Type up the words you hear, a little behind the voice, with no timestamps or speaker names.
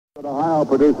Ohio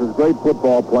produces great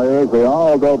football players. They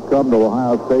all don't come to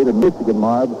Ohio State. And Michigan,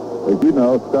 Marv, as you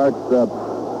know, starts 3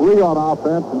 on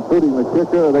offense, including the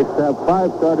kicker. They have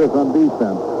 5 starters on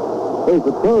defense. There's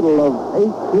a total of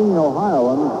 18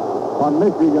 Ohioans on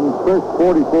Michigan's first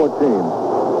 44 teams.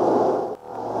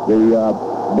 The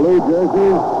blue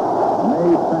jerseys,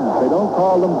 maize pants. They don't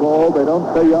call them gold. They don't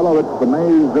say yellow. It's the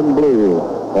maize and blue.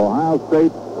 Ohio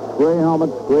State, gray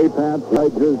helmets, gray pants,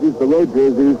 white jerseys. The road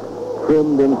jerseys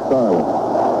trimmed in scarlet.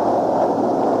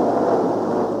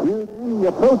 He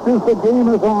approaches, the game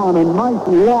is on, and nice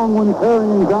long one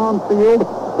carrying downfield.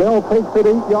 Bell takes it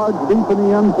 8 yards deep in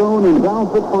the end zone and downs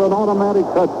it for an automatic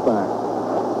touchback.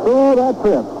 So that's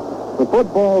it. The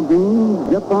football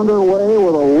game gets underway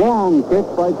with a long kick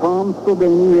by Tom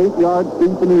Stradini, 8 yards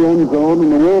deep in the end zone,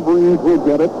 and the Wolverines will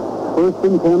get it. First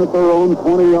and 10 at their own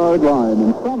 20-yard line.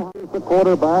 And somehow the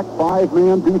quarterback,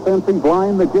 5-man defensive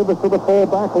line. They give it to the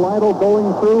fullback. Lytle going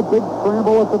through. Big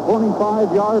scramble at the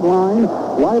 25-yard line.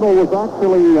 Lytle was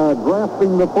actually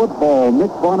grasping the football.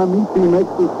 Nick Bonamici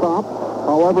makes the stop.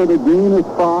 However, the gain is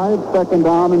 5, second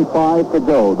down and 5 to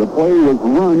go. The play was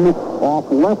run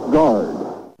off left guard.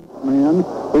 Man,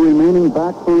 the remaining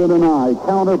backs are in an eye.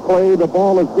 Counter play, the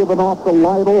ball is given off to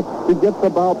Lytle. He gets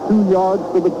about 2 yards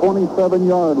to the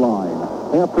 27-yard line.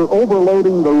 After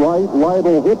overloading the right,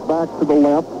 Lytle hit back to the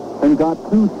left and got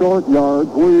 2 short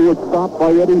yards where he was stopped by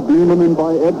Eddie Beeman and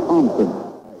by Ed Thompson.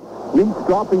 Leach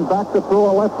dropping back to throw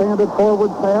a left-handed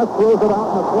forward pass, throws it out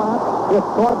in the flat.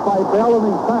 It's caught by Bell and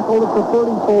he's tackled at the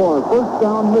 34. First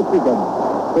down, Michigan.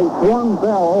 They swung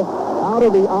Bell out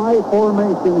of the I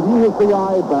formation. He was the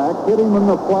I back. Hit him in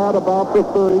the flat about the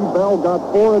 30. Bell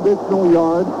got 4 additional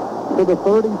yards to the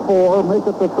 34, make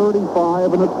it the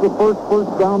 35, and it's the first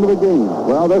down of the game.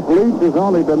 Well, this Leach has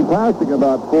only been passing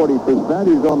about 40%.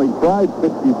 He's only tried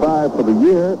 65 for the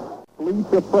year.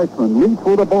 Leach, a freshman. Leach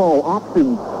with the ball.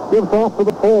 Options. Gives off to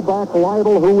the fullback,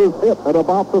 Lytle, who was hit at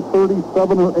about the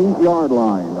 37 or 8-yard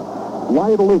line.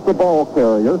 Lytle is the ball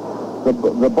carrier. The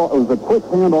ball was a quick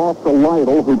handoff to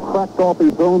Lytle, who cracked off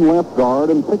his own left guard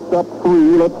and picked up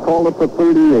 3. Let's call it the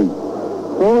 38.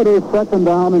 So it is second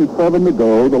down and 7 to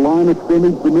go. The line of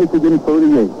scrimmage to Michigan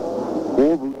 38.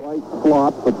 Over right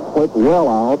slot, but split well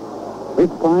out. This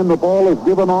time the ball is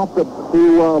given off to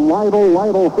Lytle.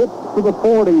 Lytle hits to the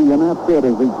 40, and that's it,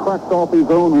 as he cracked off his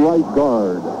own right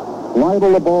guard.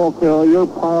 Lytle, the ball carrier,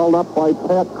 piled up by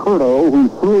Pat Curto, who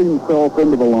threw himself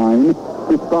into the line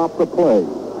to stop the play.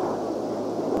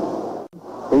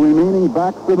 The remaining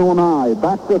backs in an eye.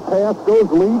 Back to pass goes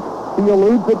Leach. He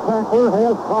eludes the tackler,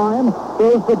 has time,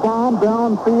 throws the bomb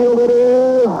downfield. It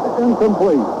is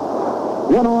incomplete.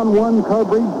 One-on-one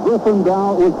coverage. Griffin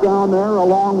was down there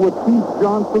along with Keith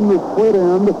Johnson, the split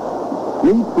end.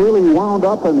 Leach really wound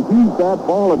up and heaved that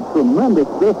ball at tremendous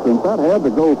distance. That had to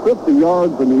go 50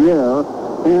 yards in the air.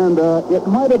 And it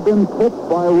might have been tipped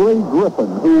by Ray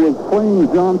Griffin, who was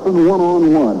playing Johnson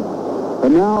one-on-one.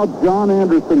 And now John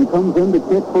Anderson comes in to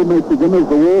kick for Michigan as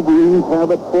the Wolverines have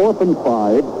it 4th and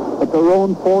 5 at their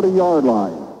own 40-yard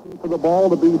line. For the ball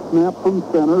to be snapped from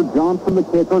center. Johnson, the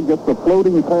kicker, gets a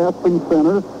floating pass from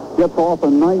center. Gets off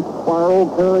a nice spiral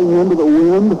carrying into the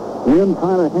wind. Wind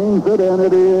kind of hangs it, and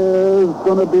it is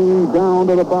going to be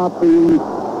down at about the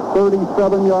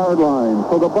 37-yard line.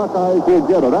 So the Buckeyes will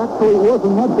get it. Actually, it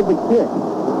wasn't much of a kick.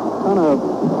 Kind of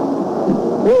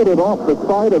floated off the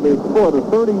side of his foot. A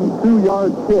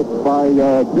 32-yard kick by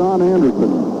John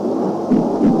Anderson.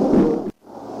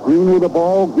 Green with the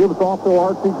ball, gives off to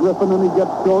Archie Griffin, and he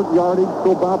gets short yardage to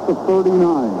about the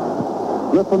 39.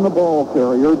 Griffin, the ball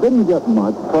carrier, didn't get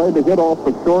much, tried to hit off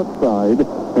the short side,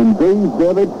 and Dave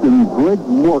Devich and Greg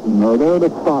Morton are there to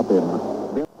stop him.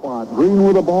 Green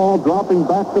with the ball, dropping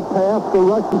back to pass, the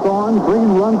rush is on,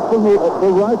 Green runs from the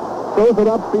rush, throws it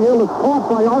upfield, it's caught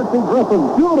by Archie Griffin,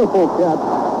 beautiful catch,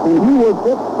 and he was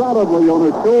hit solidly on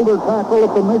a shoulder tackle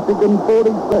at the Michigan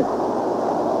 46.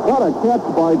 What a catch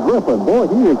by Griffin. Boy,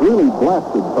 he was really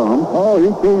blasted, Tom. Oh, he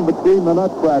came between the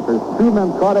nutcrackers. 2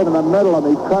 men caught him in the middle, and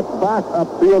he cut back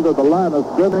upfield to the line of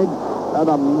scrimmage. An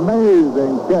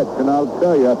amazing catch, and I'll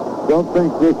tell you, don't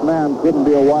think this man couldn't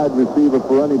be a wide receiver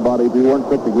for anybody if he weren't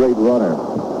such a great runner.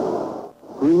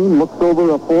 Green looks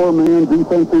over a 4-man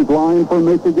defensive line for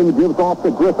Michigan, gives off to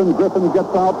Griffin. Griffin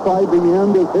gets outside the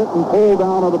end, is hit and pulled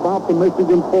down at about the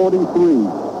Michigan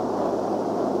 43.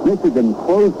 Michigan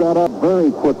closed that up very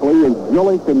quickly as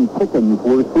Gillick and Pickens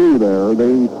were through there.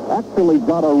 They actually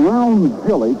got around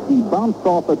Gillick. He bounced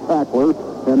off a tackler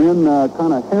and then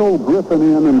kind of held Griffin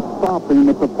in and stopped him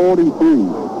at the 43.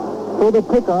 So the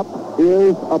pickup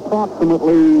is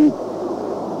approximately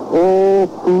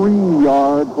 3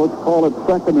 yards. Let's call it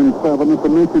 2nd and 7 at the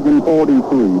Michigan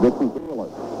 43. This is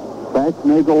Ellis.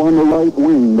 Backnagel on the right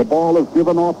wing. The ball is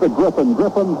given off to Griffin.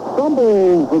 Griffin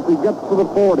stumbles as he gets to the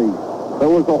 40. There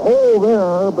was a hole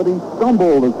there, but he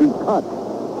stumbled as he cut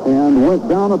and went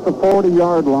down at the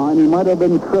 40-yard line. He might have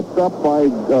been tripped up by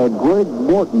Greg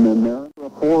Morton in there. A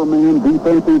 4-man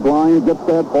defensive line gets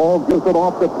that ball, gives it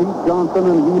off to Pete Johnson,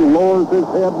 and he lowers his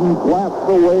head and blasts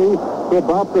away to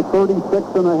about the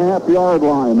 36.5-yard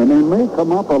line. And they may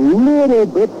come up a little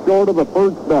bit short of the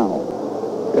first down.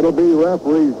 It'll be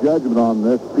referee's judgment on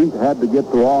this. Pete had to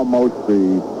get to almost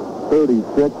the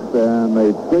 36, and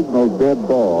they signaled dead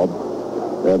ball.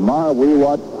 And Marv, we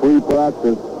watched pre-game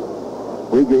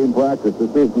practice.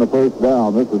 This isn't the first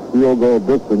down. This is field goal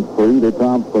distance for either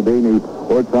Tom Spadini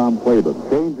or Tom Clayton.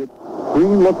 Change it.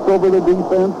 Green looks over the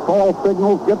defense, call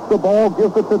signals, gets the ball,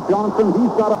 gives it to Johnson.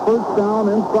 He's got a first down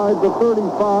inside the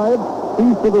 35.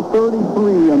 He's to the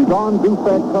 33, and Don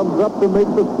Dufek comes up to make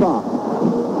the stop.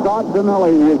 Scott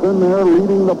Dinelli was in there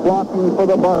leading the blocking for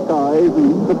the Buckeyes,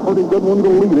 and he's a pretty good one to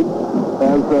lead it,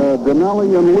 as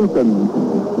Dinelli and Lucan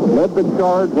led the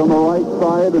charge on the right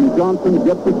side, and Johnson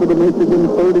gets it to the Michigan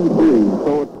 33.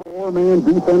 So it's 4-man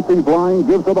defensive line,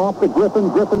 gives it off to Griffin.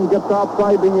 Griffin gets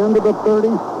outside the end of the 30.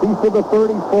 He's to the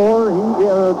 34. He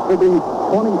to the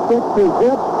 26 is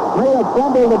hit. May have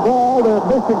fumbled the ball.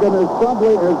 Michigan is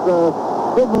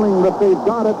signaling that they've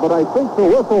got it, but I think the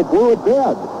whistle blew it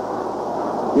dead.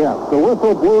 Yes, the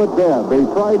whistle blew it dead. They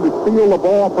tried to steal the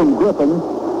ball from Griffin.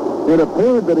 It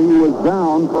appeared that he was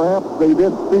down. Perhaps they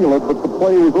did steal it, but the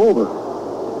play was over.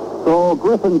 So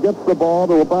Griffin gets the ball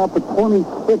to about the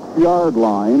 26-yard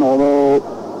line, although,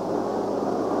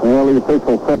 well, the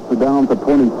official sets it down to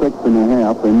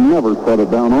 26.5. They never set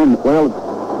it down on, well,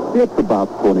 it's about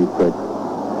 26.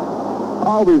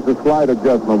 Always a slight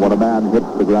adjustment when a man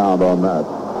hits the ground on that.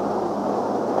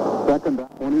 Second down,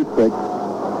 26.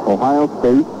 Ohio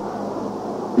State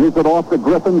gives it off to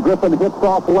Griffin. Griffin hits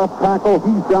off left tackle.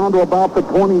 He's down to about the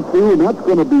 22, and that's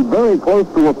going to be very close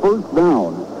to a first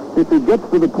down. If he gets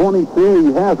to the 22,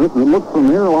 he has it, and it looks from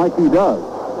there like he does.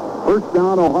 First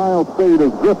down, Ohio State,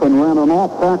 as Griffin ran an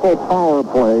off-tackle power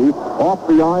play off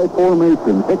the I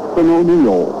formation. Hickson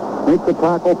O'Neill make the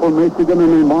tackle for Michigan,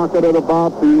 and they mark it at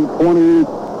about the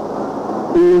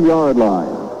 22-yard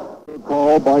line.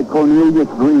 Call by Cornelius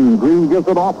Green. Green gives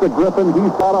it off to Griffin.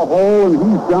 He's got a hole, and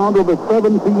he's down to the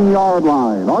 17-yard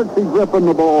line. Archie Griffin,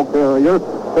 the ball carrier,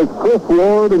 as Chris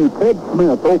Ward and Ted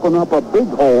Smith open up a big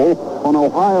hole on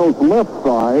Ohio's left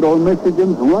side or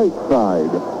Michigan's right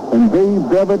side. And Dave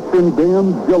Devich and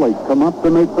Dan Gillick come up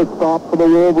to make the stop for the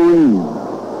Wolverines.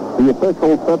 The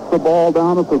official sets the ball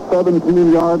down at the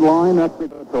 17-yard line. That's the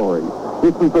territory.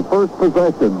 This is the first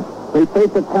possession. They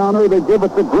take a counter. They give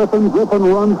it to Griffin. Griffin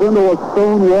runs into a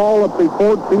stone wall at the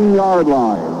 14-yard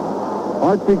line.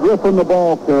 Archie Griffin, the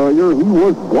ball carrier, he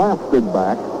was blasted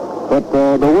back, but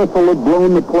the whistle had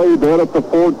blown the play dead at the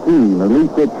 14. At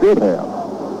least it should have.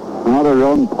 Now they're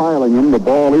unpiling him. The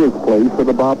ball is placed at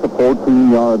about the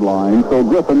 14-yard line. So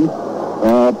Griffin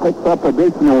picks up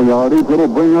additional yardage. It'll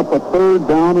bring up a third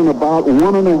down and about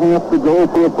 1.5 to go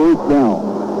for a first down.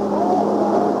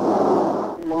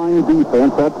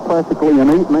 Defense. That's practically an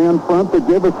 8-man front to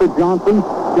give us to Johnson.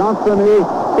 Johnson is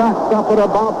stacked up at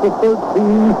about the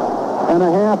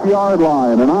 13.5-yard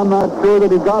line, and I'm not sure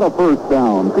that he got a first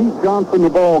down. Pete Johnson, the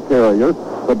ball carrier.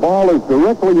 The ball is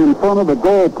directly in front of the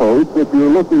goalpost if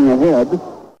you're looking ahead.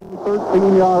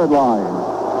 13-yard line.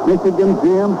 Michigan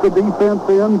jams the defense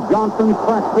in. Johnson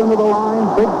cracks into the line.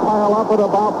 Big pile up at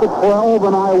about the 12,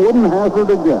 and I wouldn't hazard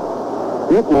a guess.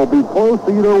 It will be close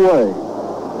either way.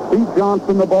 Pete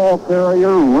Johnson, the ball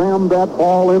carrier, rammed that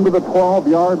ball into the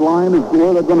 12-yard line is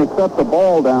where they're going to set the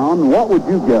ball down. What would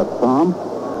you guess, Tom?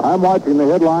 I'm watching the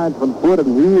headlines from Twitter,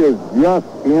 and he is just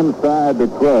inside the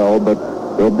 12, but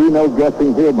there'll be no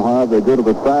guessing him, huh? They go to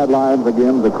the sidelines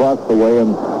again across the way,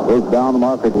 and those down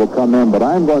markers will come in. But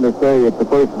I'm going to say it's the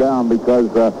first down because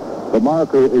the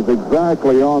marker is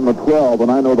exactly on the 12,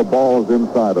 and I know the ball is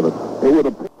inside of it. It would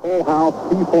have full house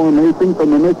T formation from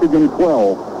the Michigan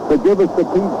 12. To give us to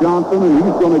Pete Johnson, and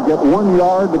he's going to get 1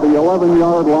 yard to the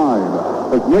 11-yard line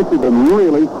as Michigan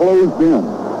really closed in.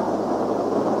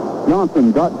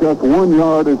 Johnson got just 1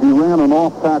 yard as he ran an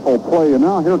off-tackle play, and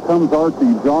now here comes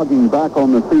Archie jogging back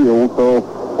on the field, so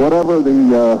whatever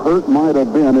the hurt might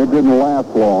have been, it didn't last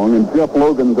long, and Jeff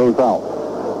Logan goes out.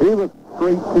 He was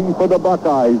straight T for the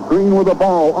Buckeyes. Green with the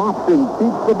ball, option,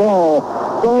 keeps the ball,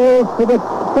 goes to the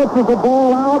pitches the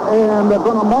ball out, and they're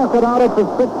going to mark it out at the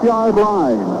 6-yard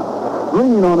line.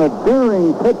 Green on a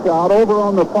daring pitch out over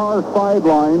on the far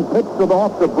sideline, pitched it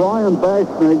off to Brian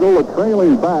Baschnagel, a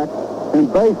trailing back, and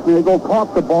Baschnagel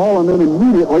caught the ball and then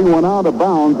immediately went out of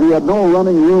bounds. He had no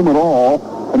running room at all,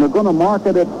 and they're going to mark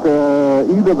it at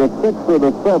either the 6 or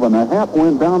the 7. A hat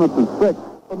went down at the 6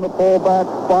 from the fullback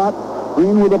spot.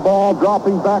 Green with the ball,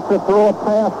 dropping back to throw a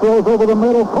pass, throws over the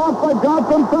middle, caught by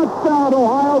Johnson, touchdown,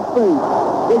 Ohio State.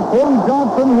 They flung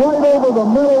Johnson right over the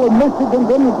middle, and Michigan's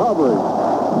in the coverage.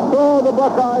 So the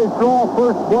Buckeyes draw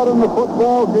first blood in the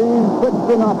football game,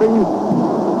 6-0.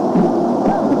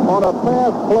 On a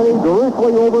pass play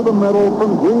directly over the middle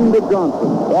from Green to Johnson.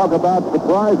 Talk about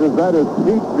surprises. That is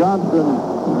Pete Johnson's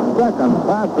second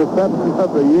pass reception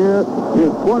of the year.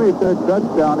 His 23rd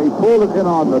touchdown. He pulled it in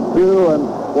on the 2, and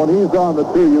when he's on the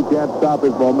 2, you can't stop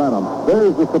his momentum.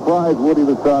 There's the surprise Woody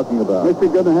was talking about.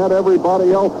 Michigan had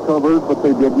everybody else covered, but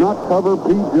they did not cover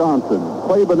Pete Johnson.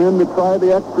 Clavin in to try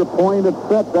the extra point. It's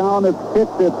set down. It's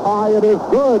kicked. It's high. It is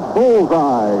good.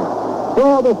 Bullseye.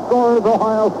 So the score is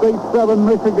Ohio State 7,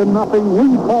 Michigan nothing.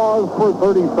 We pause for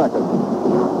 30 seconds.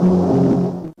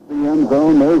 The end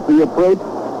zone. There's the approach.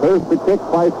 There's the kick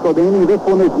by Scodini. This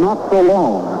one is not so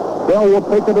long. Bell will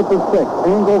take it at the 6.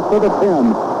 Angles to the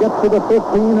 10. Gets to the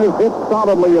 15. Is hit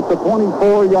solidly at the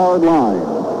 24-yard line.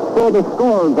 So the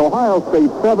score is Ohio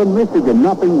State 7, Michigan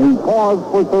nothing. We pause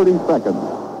for 30 seconds.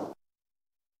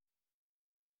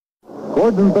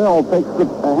 Gordon Bell takes the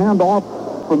handoff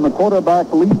from the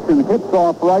quarterback Leach and hits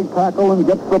off right tackle and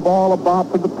gets the ball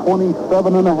about to the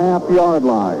 27.5-yard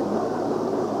line.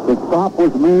 The stop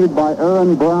was made by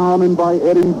Aaron Brown and by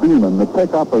Eddie Beeman. The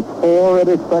pickup is 4. It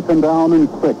is second down and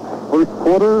 6. First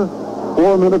quarter,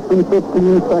 4 minutes and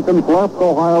 15 seconds left.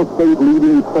 Ohio State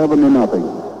leading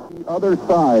 7-0. The other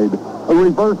side, a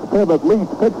reverse pivot. Leach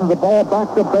pitches the ball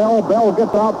back to Bell. Bell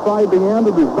gets outside the end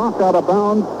and is knocked out of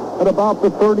bounds at about the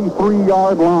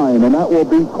 33-yard line, and that will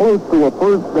be close to a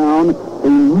first down. He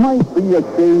might be a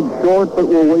shade short, but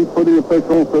we'll wait for the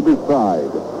officials to decide.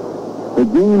 The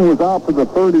gain was out to the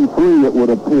 33, it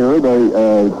would appear.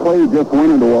 The play just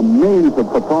went into a maze of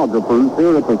photographers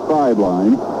here at the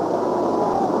sideline.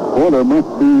 Well, there must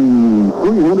be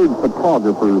 300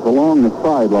 photographers along the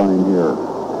sideline here.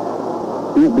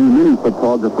 Can't be many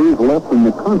photographers left in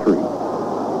the country.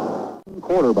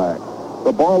 Quarterback.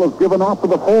 The ball is given off to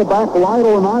the fullback,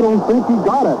 Lytle, and I don't think he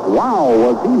got it. Wow,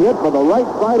 was he hit for the right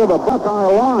side of the Buckeye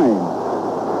line.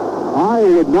 I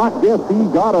would not guess he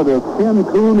got it as Ken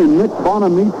Kuhn and Nick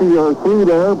Bonamici are through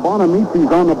there.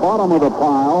 Bonamici's on the bottom of the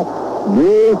pile.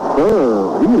 Yes,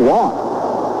 sir. He lost.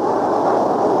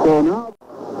 So now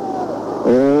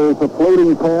there's a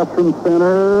floating pass from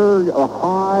center. A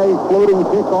high floating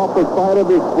kick off the side of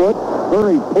his foot.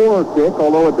 Very poor kick,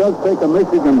 although it does take a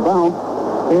Michigan bounce.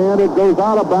 And it goes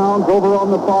out of bounds over on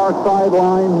the far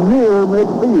sideline near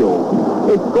midfield.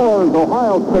 The score is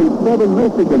Ohio State 7,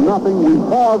 Michigan nothing. We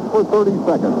pause for 30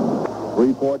 seconds.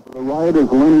 Report to the right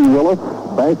is Lenny Willis.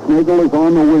 Baschnagel is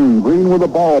on the wing. Green with the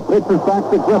ball. Pitches back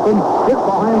to Griffin. Hit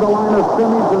behind the line of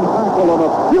scrimmage and tackle on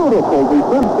a beautiful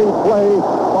defensive play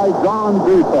by John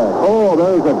Dusak. Oh,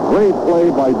 there's a great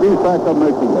play by Dusak of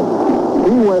Michigan.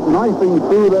 He went knifing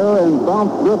through there and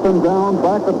bounced Griffin down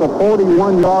back at the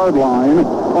 41-yard line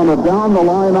on a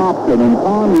down-the-line option. And,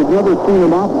 Tom, you've never seen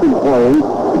an option play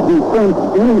defense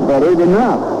any better than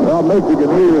that. Well, Michigan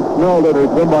either smelled it or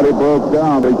somebody broke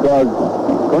down because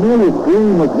Cornelius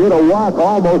Green was hit a whack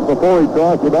almost before he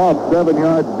crossed it off 7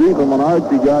 yards deep, and when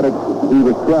Archie got it, he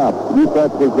was trapped.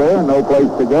 Dusak was there, no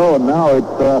place to go, and now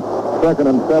it's second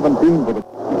and 17 for the...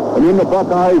 And then the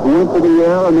Buckeyes went to the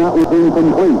air, and that was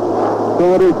incomplete.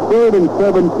 So it is third and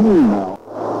 17 now.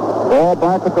 Ball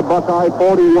back at the Buckeye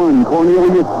 41.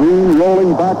 Cornelius Green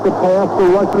rolling back to pass. The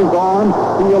rush is on.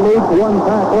 He eludes one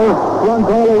tackler. Runs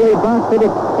all the way back to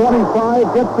the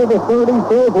 25. Gets to the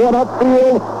 30. Throws one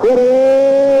upfield. It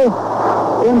is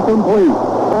incomplete.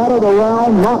 Out of the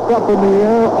round. Knocked up in the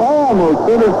air. Almost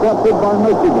intercepted by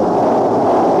Michigan.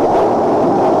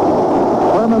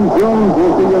 Herman Jones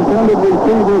was the intended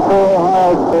receiver for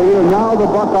Ohio State. And now the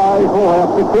Buckeyes will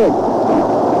have to kick.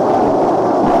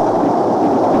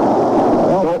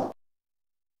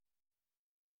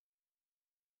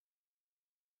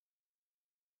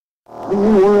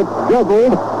 Where it's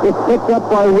juggled, it's picked up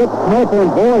by Rick Smith,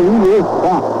 and boy, he is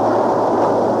stopped.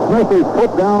 Smith is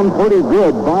put down pretty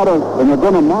good, and they're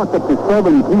going to mark it to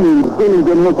 17. Really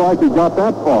didn't look like he got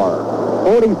that far.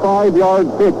 45-yard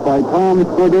pick by Tom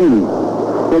Scordini.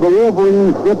 So the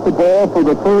Wolverines get the ball for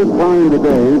the third time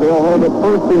today. They'll have it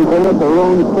first and 10 at their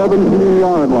own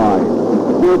 17-yard line.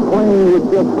 We're playing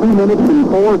with just 2 minutes and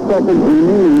 4 seconds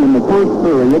remaining in the first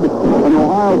period, and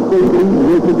Ohio State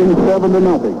leads Michigan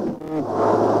 7-0.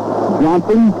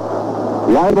 Johnson.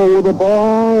 Lytle with the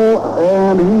ball,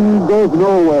 and he goes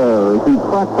nowhere. He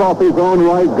cracks off his own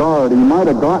right guard. He might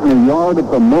have gotten a yard at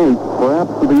the most,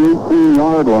 perhaps to the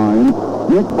 18-yard line.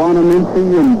 Nick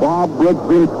Bonamici and Bob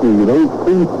Brodzinski, those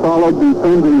two solid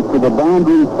defenders to the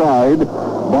boundary side.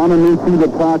 Bonamici the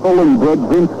tackle, and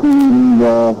Brodzinski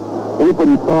the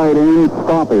open side aim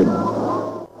stopping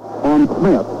on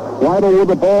Smith. Lytle with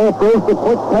the ball, throws the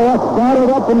quick pass, batted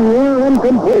up in the air,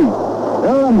 incomplete.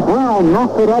 Aaron Brown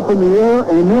knocked it up in the air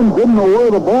and then didn't know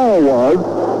where the ball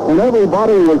was, and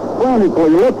everybody was frantically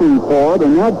looking for it,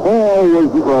 and that ball was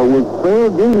fair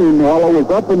game while it was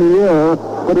up in the air,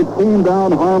 but it came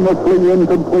down harmlessly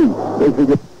incomplete.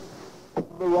 Michigan to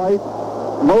the right.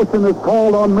 Motion is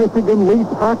called on Michigan. Leach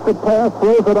backs the pass,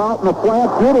 throws it out in the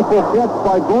flat. Beautiful catch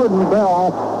by Gordon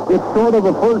Bell. It's short of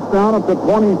a first down at the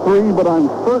 23, but I'm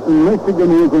certain Michigan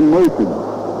was in motion.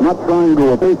 Not trying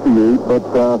to officiate, but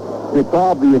it's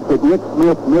obvious that Rick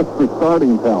Smith missed the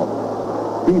starting count.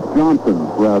 Keith Johnson,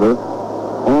 rather,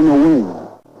 on the wing.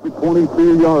 The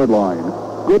 23-yard line.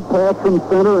 Good pass from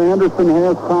center. Anderson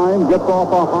has time. Gets off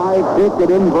a high kick.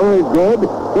 It isn't very good.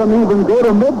 Doesn't even go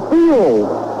to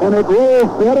midfield. And it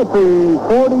rolls dead at the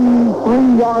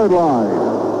 43-yard line.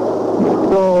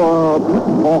 So,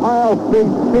 Ohio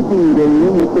State's kicking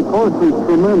game, which of course is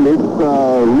tremendous,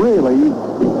 really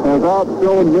has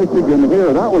outshone Michigan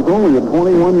here. That was only a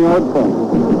 21-yard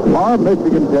punt. Our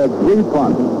Michigan had 3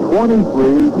 punts,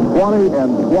 23, 20,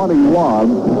 and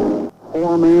 21.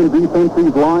 Four-man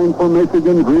defensive line for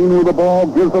Michigan. Green with the ball,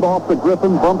 gives it off to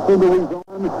Griffin, bumps into his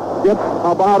own, gets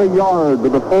about a yard to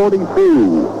the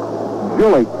 42.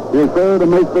 Gillick is there to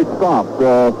make the stop.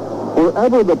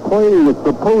 Wherever the play was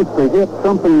supposed to hit,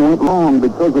 something went wrong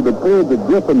because it appeared that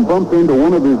Griffin bumped into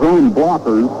one of his own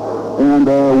blockers and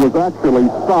was actually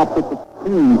stopped at the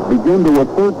teams begin to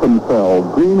assert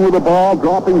themselves. Green with the ball,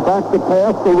 dropping back to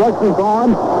pass. The rush is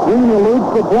on. Green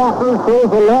eludes the blocker,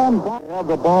 throws a long ball. Have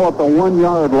the ball at the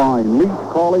 1-yard line. Leach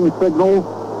calling signals.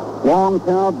 Long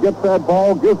count, gets that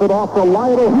ball, gives it off to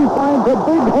Lytle. He finds a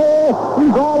big hole.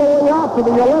 He's all the way out to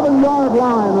the 11-yard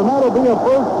line, and that'll be a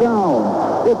first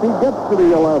down if he gets to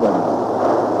the 11.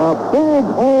 A big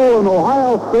hole, and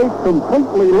Ohio State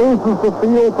completely loses the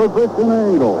field position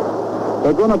angle.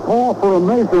 They're going to call for a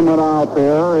measurement out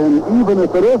there, and even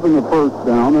if it isn't a first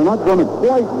down, they're not going to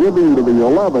quite give him to the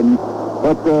 11.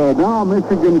 But now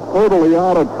Michigan's totally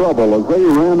out of trouble as they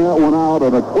ran that one out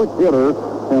on a quick hitter,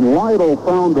 and Lytle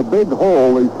found a big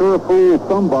hole. He sure fooled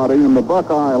somebody in the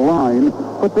Buckeye line.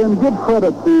 But then give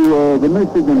credit to the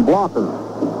Michigan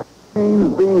blockers.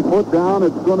 Chains being put down.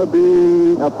 It's going to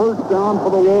be a first down for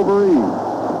the Wolverines.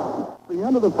 At the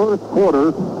end of the first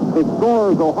quarter, the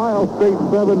score is Ohio State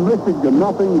 7, Michigan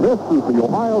nothing. This is the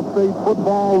Ohio State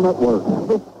Football Network.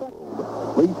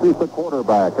 Leach is the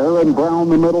quarterback. Aaron Brown,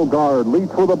 the middle guard.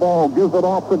 Leach with the ball, gives it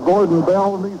off to Gordon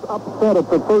Bell, and he's upset at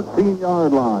the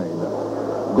 13-yard line.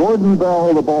 Gordon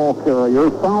Bell, the ball carrier,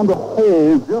 found a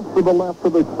hole just to the left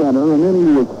of the center, and then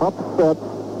he was upset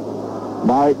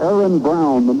by Aaron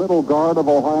Brown, the middle guard of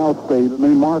Ohio State, and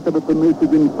they mark it at the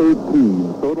Michigan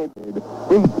 13. So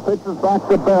Leach pitches back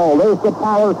to Bell. There's the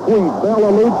power sweep. Bell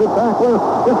eludes the tackler,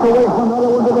 gets away from another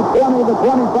one to the 20, the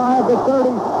 25, the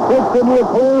 30, gets into a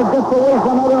clear, gets away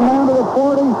from another man to the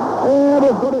 40, and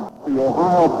it's going to the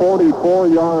Ohio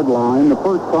 44-yard line. The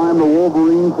first time the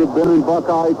Wolverines have been in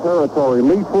Buckeye territory.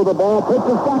 Leach with the ball,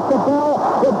 pitches back to Bell.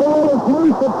 The ball is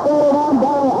loose. It's thrown on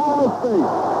by Ohio State.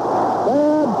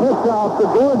 Bad pitch out to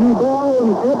Gordon Bell,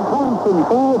 and Ed Thompson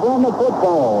falls on the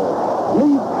football.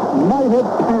 Leach might have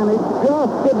panicked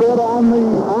just a bit on the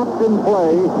option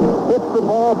play. Hits the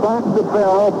ball back to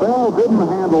Bell. Bell didn't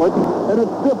handle it, and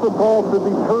it's difficult to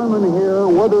determine here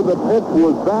whether the pitch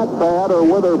was that bad or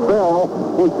whether Bell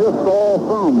was just all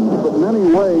thumbs. But in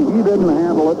any way, he didn't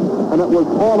handle it, and it was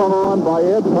fallen on by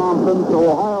Ed Thompson.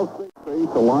 So Ohio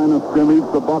State, the line of scrimmage,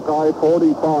 the Buckeye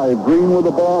 45. Green with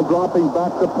the ball, dropping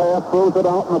back to pass, throws it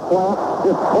out in the flat.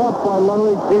 It's caught by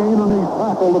Larry Kane, and he's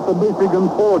tackled at the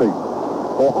Michigan 40.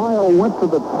 Ohio went to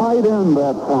the tight end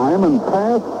that time and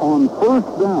passed on first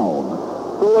down.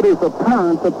 So it is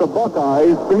apparent that the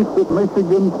Buckeyes think that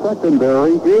Michigan's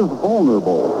secondary is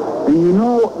vulnerable. And you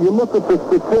know, you look at the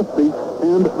statistics,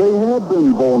 and they have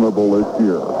been vulnerable this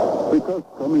year. Because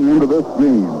coming into this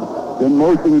game, in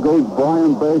motion goes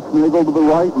Brian Baschnagel to the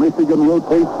right. Michigan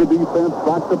rotates the defense.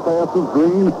 Back to passes.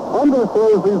 Green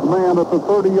underthrows his man at the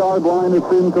 30-yard line.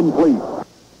 It's incomplete.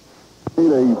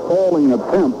 Made a falling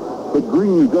attempt, but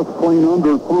Green just plain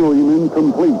underthrew him,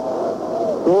 incomplete.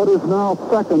 So it is now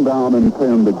second down and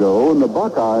 10 to go, and the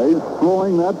Buckeyes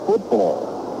throwing that football.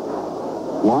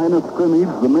 Line of scrimmage,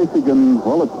 the Michigan,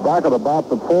 well, it's back at about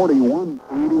the 41,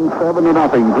 leading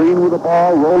 7-0. Green with the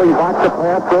ball, rolling back to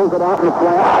pass, throws it out in the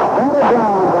flat. Batted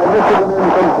down by Michigan,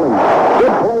 incomplete.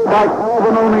 Good play by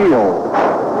Calvin O'Neill.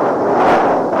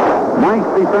 Nice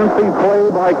defensive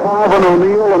play by Calvin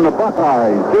O'Neill, and the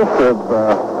Buckeyes just have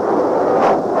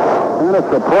kind of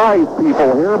surprised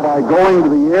people here by going to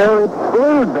the air. It's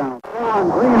third down.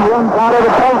 Green runs out of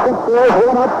the pocket, throws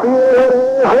one upfield. It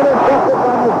is intercepted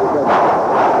by Michigan.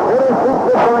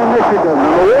 Intercepted by Michigan.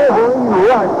 And the Wolverine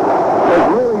rush has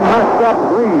really messed up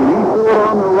Green. He threw it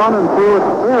on the run and threw it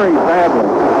very badly.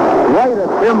 Right at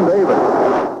Tim Davis.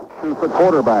 Here's the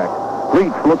quarterback.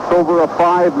 Leach looks over a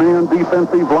 5-man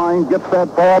defensive line, gets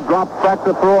that ball, drops back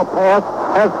to throw a pass,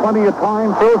 has plenty of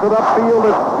time, throws it upfield.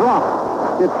 It's dropped.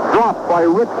 It's dropped by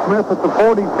Rick Smith at the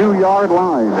 42-yard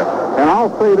line. And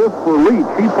I'll say this for Leach.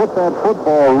 He put that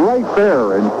football right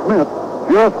there, and Smith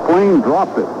just plain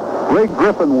dropped it. Ray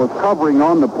Griffin was covering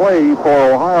on the play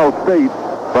for Ohio State,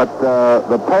 but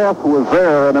the pass was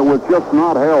there, and it was just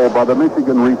not held by the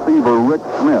Michigan receiver, Rick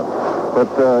Smith. But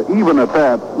even at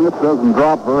that, Smith doesn't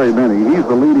drop very many. He's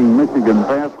the leading Michigan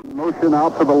pass. Motion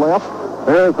out to the left.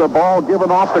 There's the ball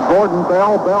given off to Gordon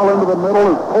Bell. Bell into the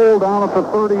middle, is pulled down at the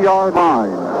 30-yard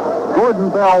line. Gordon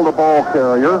Bell, the ball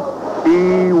carrier.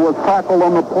 He was tackled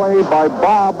on the play by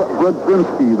Bob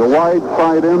Brzezinski, the wide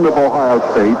side end of Ohio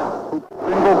State.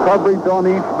 Single coverage on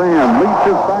each man.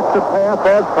 Leaches back to pass,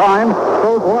 has time,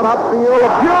 throws one upfield. A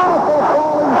beautiful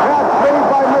falling catch made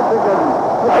by Michigan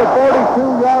at the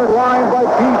 42-yard line by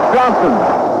Pete Johnson.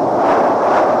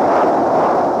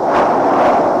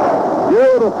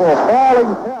 Beautiful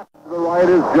falling catch. To the right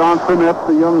is Johnson. That's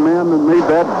the young man that made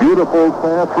that beautiful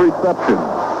pass reception.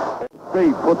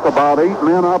 State puts about 8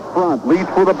 men up front. Leach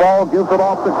with the ball, gives it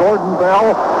off to Gordon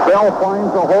Bell. Bell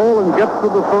finds a hole and gets to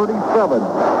the 37.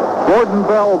 Gordon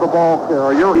Bell, the ball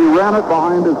carrier. He ran it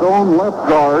behind his own left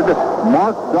guard,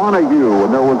 Mark Donahue.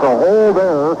 And there was a hole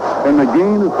there, and the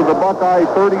gain is to the Buckeye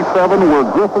 37, where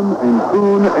Griffin and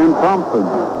Kuhn and Thompson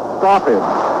stop it.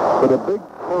 But a big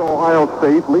for Ohio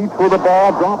State. Leach with the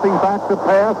ball, dropping back to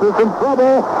pass, is in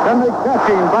trouble, and they catch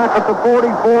him back at the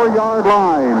 44-yard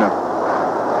line.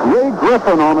 Ray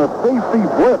Griffin on a safety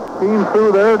blitz came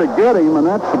through there to get him, and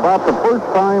that's about the first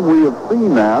time we have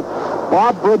seen that.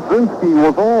 Bob Brzezinski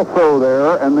was also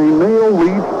there, and they nail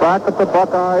Leach back at the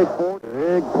Buckeye 40.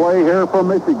 Big play here for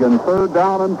Michigan. 3rd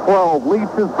down and 12.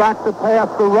 Leach is back to pass.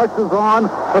 The rush is on.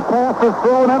 The pass is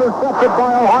thrown, intercepted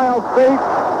by Ohio State.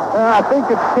 I think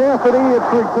it's Cassidy.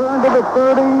 It's returned to the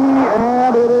 30,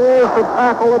 and it is the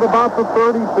tackle at about the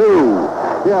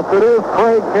 32. Yes, it is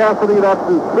Craig Cassidy. That's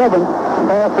his 7th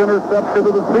pass interception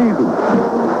of the season.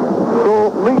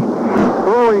 So Leach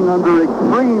throwing under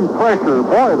extreme pressure.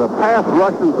 Boy, the pass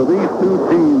rushes of these two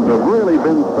teams have really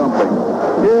been something.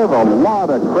 Give a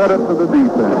lot of credit to the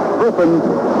defense.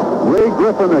 Ray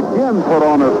Griffin again put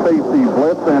on a safety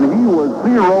blitz, and he was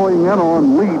zeroing in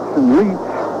on Leach, and Leach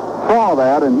saw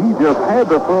that, and he just had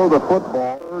to throw the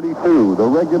football. 32. The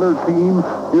regular team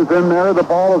is in there. The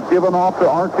ball is given off to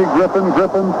Archie Griffin.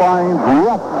 Griffin finds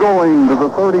rough going to the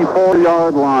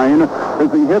 34-yard line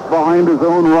as he hit behind his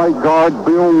own right guard,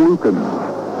 Bill Lukens.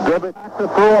 Back to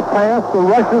throw a pass. The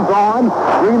rush is on.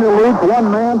 Green eludes one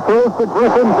man, throws to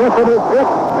Griffin. Griffin is hit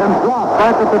and dropped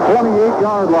back at the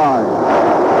 28-yard line.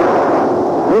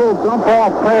 Little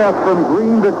dump-off pass from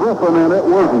Green to Griffin, and it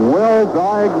was well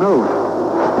diagnosed.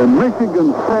 And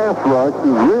Michigan's pass rush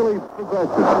is really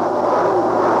possession.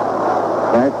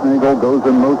 Schnagle goes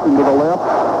in motion to the left.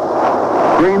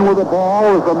 Green with the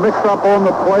ball is a mix-up on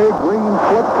the play. Green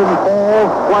slips and falls.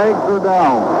 Flags are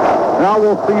down. Now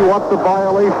we'll see what the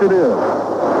violation is.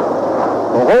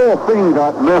 The whole thing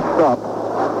got messed up.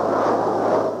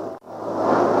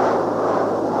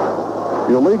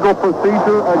 Illegal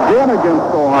procedure again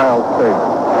against Ohio State.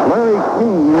 Larry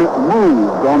King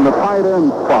moved on the tight end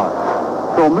spot.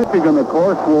 So Michigan, of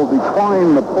course, will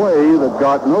decline the play that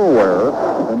got nowhere.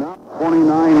 And now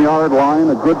 29-yard line,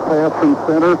 a good pass from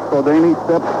center. Skodany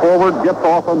steps forward, gets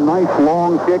off a nice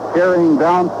long kick, carrying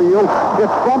downfield.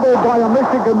 It's fumbled by a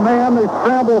Michigan man. They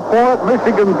scramble for it.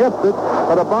 Michigan gets it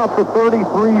at about the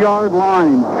 33-yard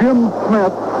line. Jim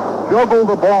Smith juggled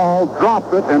the ball,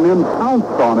 dropped it, and then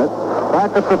pounced on it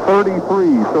back at the 33.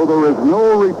 So there is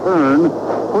no return.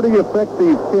 Pretty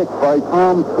effective kick by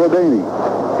Tom Skodany.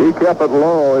 He kept it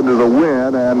low into the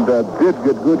wind and did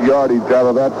get good yardage out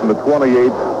of that from the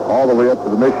 28 all the way up to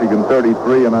the Michigan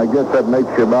 33, and I guess that makes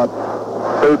you about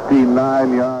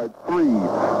 13-9 yards. 3.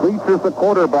 Leach is the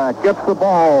quarterback, gets the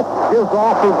ball, gives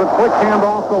off as a quick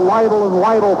handoff to Lytle, and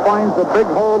Lytle finds a big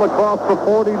hole across the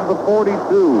 40 to the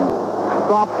 42.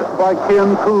 stopped by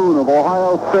Ken Kuhn of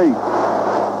Ohio State.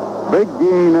 Big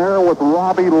gain there with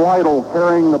Robbie Lytle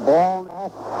carrying the ball.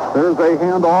 There's a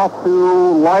handoff to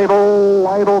Lytle.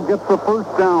 Lytle gets the first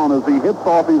down as he hits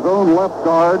off his own left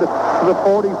guard to the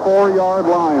 44-yard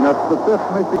line. That's the 5th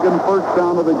Michigan first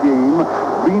down of the game.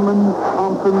 Beeman,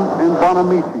 Thompson, and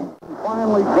Bonamici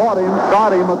finally got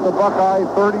him at the Buckeye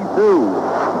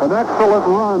 32. An excellent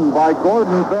run by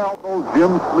Gordon Bell.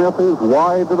 Jim Smith is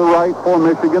wide to the right for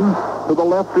Michigan. To the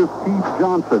left is Keith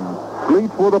Johnson.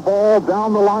 Leach with the ball,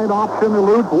 down the line option,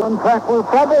 eludes one tackler,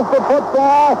 fumbles the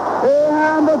football,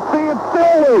 and let's see, it's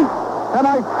still loose. And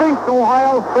I think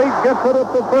Ohio State gets it at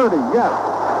the 30, yes.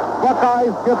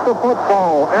 Buckeyes get the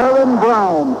football. Aaron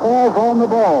Brown falls on the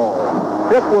ball.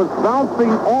 It was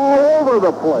bouncing all over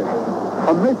the place.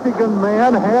 A Michigan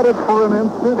man had it for an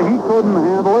instant. He couldn't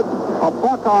handle it. A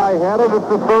Buckeye had it at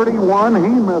the 31. He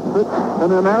missed it.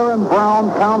 And then Aaron Brown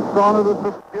pounced on it.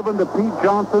 It's given to Pete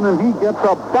Johnson, and he gets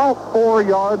about 4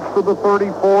 yards to the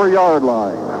 34-yard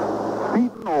line.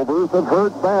 Pete overs have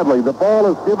hurt badly. The ball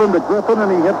is given to Griffin,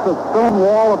 and he hits a stone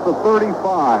wall at the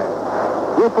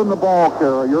 35. Griffin, the ball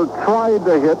carrier, tried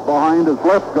to hit behind his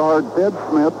left guard, Ted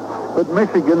Smith, but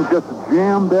Michigan just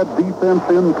jammed that defense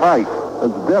in tight. As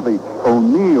Devich,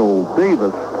 O'Neal, Davis,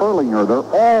 Perlinger, they're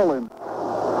all in.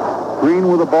 Green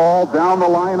with the ball, down the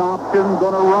line option,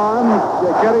 going to run. They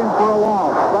get him for a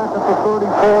loss, back at the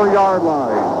 34-yard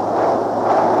line.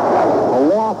 A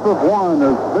loss of 1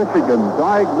 as Michigan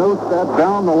diagnosed that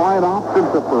down the line option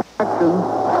to perfection,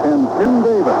 and Tim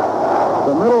Davis,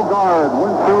 the middle guard,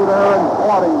 went through there and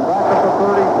caught him back at the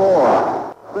 34.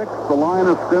 6, the line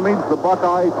of scrimmage, the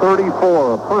Buckeye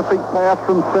 34. A perfect pass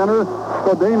from center.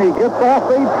 Sodani gets off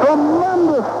a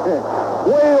tremendous kick.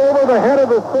 Way over the head of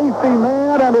the safety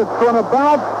man, and it's going to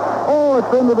bounce. Oh,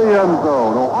 it's into the end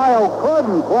zone. Ohio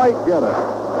couldn't quite get it.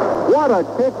 What a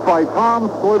kick by Tom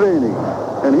Sodani.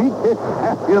 And he kicks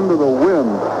back into the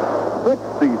wind.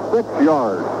 66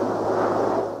 yards.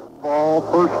 Ball,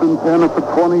 1st and 10 at the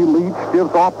 20. Leach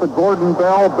gives off to Gordon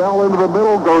Bell. Bell into the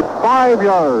middle, goes 5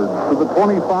 yards to the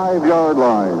 25-yard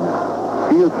line.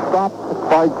 He is stopped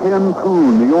by Ken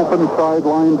Kuhn, the open side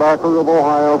linebacker of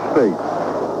Ohio State.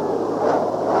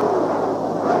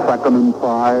 2nd and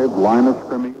 5, line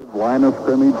of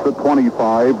scrimmage to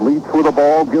 25. Leach with the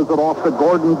ball, gives it off to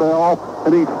Gordon Bell,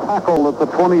 and he's tackled at the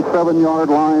 27-yard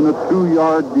line, a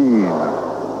 2-yard gain.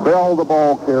 Bell, the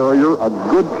ball carrier, a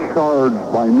good charge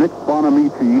by Nick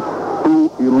Bonamici,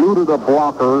 who eluded a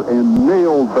blocker and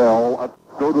nailed Bell.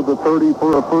 Go to the 30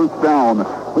 for a first down.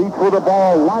 Leach with the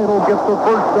ball. Lytle gets the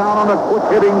first down on a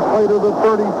quick-hitting play to the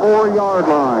 34-yard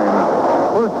line.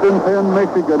 1st and 10,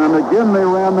 Michigan. And again, they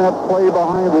ran that play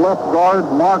behind left guard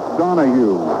Mark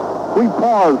Donahue. We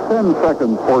pause 10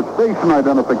 seconds for station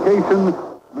identification.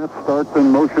 Smith starts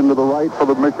in motion to the right for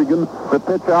the Michigan. The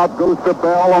pitch out goes to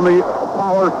Bell on the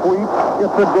power sweep.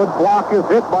 Gets a good block. Is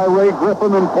hit by Ray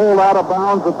Griffin and pulled out of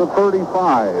bounds at the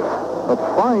 35. A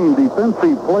fine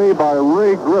defensive play by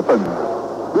Ray Griffin.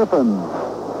 Griffin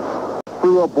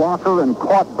threw a blocker and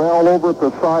caught Bell over at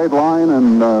the sideline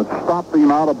and stopped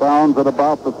him out of bounds at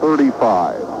about the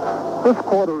 35. This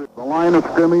quarter, the line of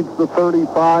scrimmage, the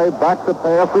 35. Back to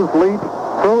passes. Leach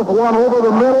throws one over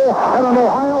the middle, and an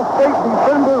Ohio State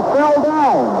defender fell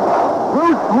down.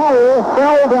 Bruce Rule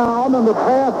fell down, and the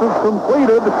pass is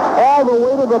completed all the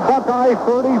way to the Buckeye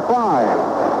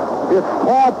 35. It's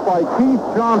caught by Keith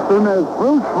Johnson as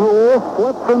Bruce Rule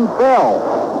slips and fell.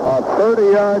 A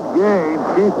 30-yard gain.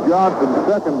 Keith Johnson's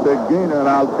second big gain, and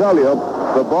I'll tell you,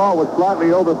 the ball was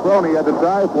slightly overthrown. He had to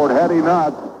dive for it had he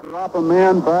not. Drop a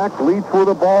man back. Leach with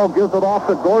the ball, gives it off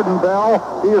to Gordon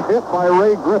Bell. He is hit by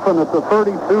Ray Griffin at the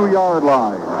 32-yard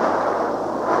line.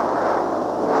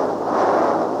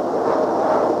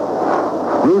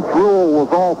 Bruce Rule was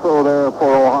also there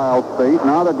for Ohio State.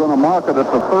 Now they're going to mark it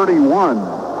at the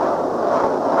 31.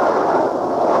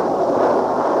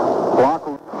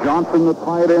 Johnson, the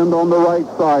tight end on the right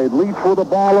side. Leach with the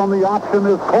ball on the option,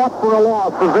 is caught for a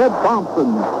loss as Ed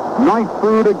Thompson. Nice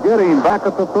through to get him back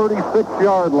at the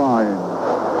 36-yard line.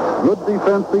 Good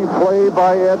defensive play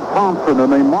by Ed Thompson,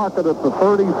 and they mark it at the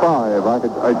 35.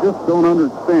 I just don't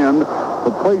understand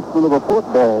the placement of a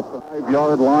football.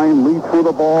 5-yard line. Leach with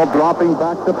the ball, dropping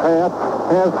back to pass.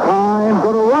 Has time.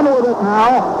 Going to run with it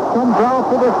now. Comes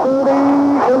out to the 30.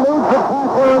 Eludes the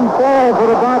tackler and falls at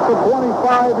about the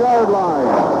 25-yard line.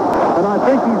 And I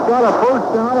think he's got a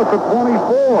first down at the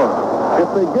 24. If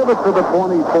they give it to the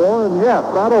 24, and yes,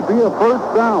 that'll be a first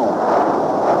down.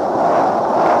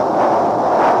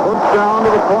 First down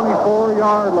to the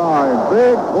 24-yard line.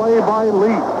 Big play by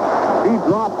Leach. He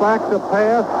dropped back to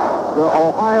pass.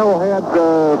 Ohio had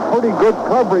pretty good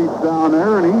coverage down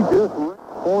there, and he just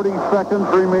 40 seconds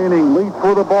remaining. Leach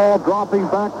with the ball, dropping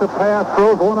back to pass,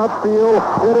 throws one upfield.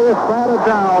 It is batted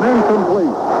down,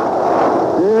 incomplete.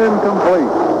 Incomplete.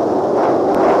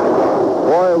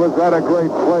 Boy, was that a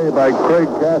great play by Craig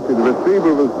Cassidy. The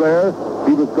receiver was there.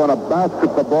 He was going to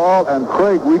basket the ball, and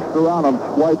Craig reached around and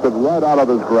swiped it right out of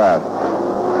his grasp.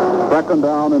 Second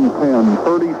down and 10.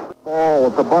 30 ball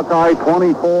at the Buckeye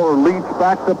 24. Leach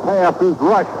back to pass. His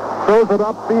rush. Throws it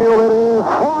upfield. It is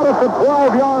caught at the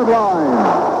 12-yard line.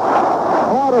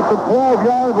 Caught at the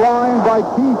 12-yard line by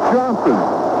Keith Johnson.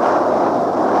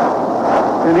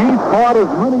 And he's caught as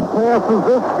many passes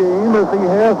this game as he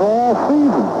has all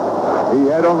season. He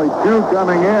had only 2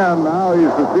 coming in. Now he's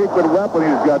the secret weapon.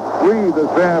 He's got 3 this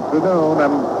afternoon.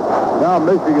 And now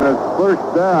Michigan is first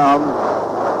down.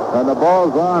 And the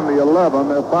ball's on the 11.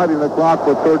 They're fighting the clock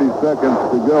with 30 seconds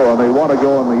to go. And they want to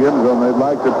go in the end zone. They'd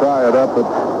like to tie it up. But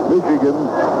Michigan.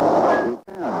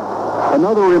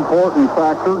 Another important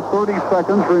factor, 30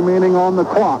 seconds remaining on the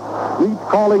clock. Leach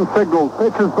calling signals.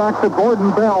 Pitches back to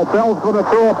Gordon Bell. Bell's going to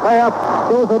throw a pass.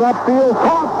 Throws it upfield.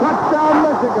 Caught. Touchdown,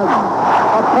 Michigan.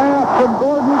 A pass from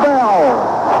Gordon Bell.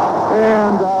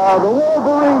 And the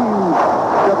Wolverines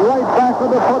get right back to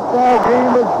the football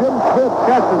game as Jim Smith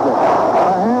catches it.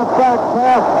 A halfback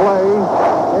pass play.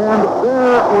 And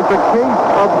there was a case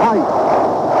of height.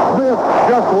 Smith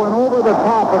just went over the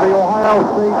top of the Ohio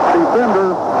State defender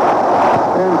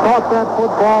and caught that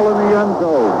football in the end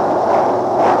zone.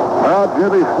 Well,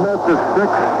 Jimmy Smith is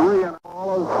 6'3", and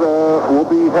will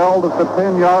be held at the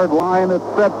 10-yard line. It's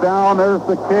set down. There's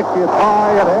the kick. It's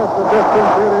high. It has the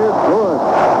distance. It is good.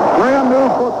 Brand new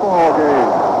football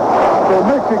game. So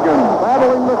Michigan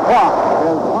battling the clock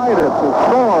as Titus is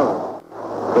scored.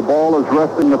 The ball is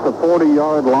resting at the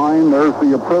 40-yard line. There's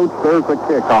the approach. There's the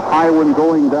kick. A high one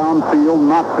going downfield,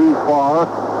 not too far.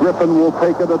 Griffin will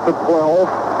take it at the 12.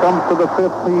 Comes to the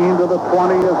 15, to the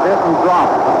 20, is hit and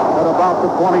dropped at about the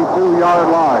 22-yard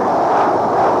line.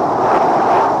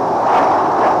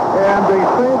 And they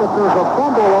say that there's a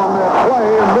fumble on that play,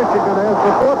 and Michigan has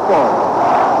the football.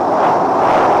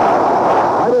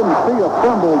 I didn't see a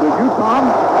fumble. Did you, Tom?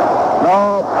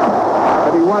 no,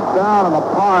 but he went down in a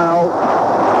pile.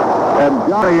 And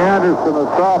Johnny Anderson, a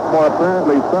sophomore,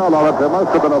 apparently fell on it. There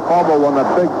must have been a fumble when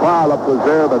that big pileup was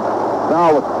there. But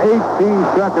now with 18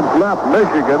 seconds left,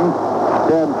 Michigan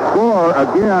can score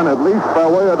again, at least by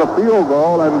way of the field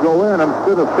goal, and go in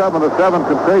instead of 7-7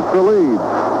 to take the lead.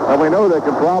 And we know they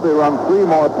can probably run 3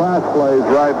 more pass plays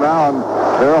right now, and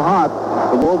they're hot.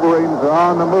 The Wolverines are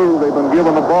on the move. They've been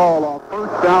given the ball on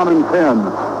first down and 10.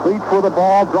 Leach with the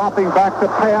ball, dropping back to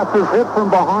pass, is hit from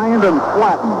behind and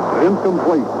flattened.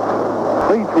 Incomplete.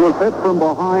 Leach was hit from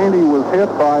behind. He was hit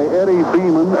by Eddie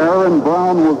Beeman. Aaron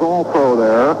Brown was also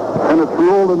there, and it's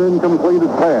ruled an incompleted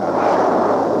pass.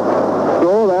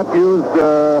 So that used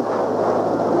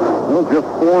just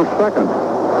 4 seconds.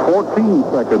 14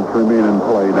 seconds remain in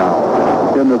play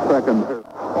now in the second.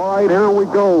 All right, here we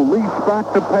go. Leach back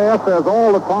to pass, has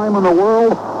all the time in the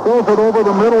world. Throws it over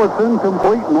the middle. It's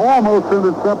incomplete and almost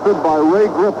intercepted by Ray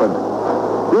Griffin.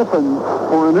 Griffin,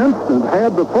 for an instant,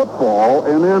 had the football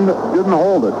and then didn't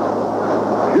hold it.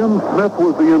 Jim Smith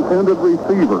was the intended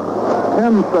receiver.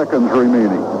 10 seconds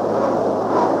remaining.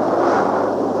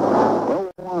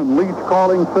 Leach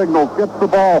calling signals, gets the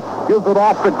ball, gives it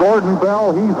off to Gordon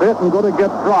Bell. He's hit and going to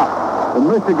get dropped. And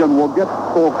Michigan will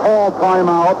call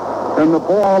timeout, and the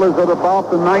ball is at about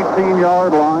the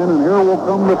 19-yard line, and here will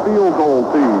come the field goal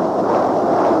team.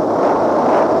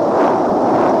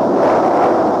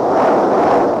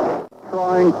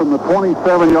 Trying from the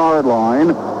 27-yard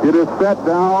line. It is set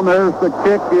down. There's the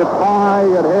kick. It's high.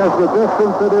 It has the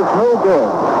distance. It is no good.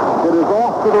 It is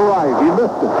off to the right. He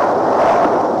missed it.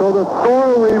 So the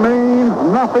score remains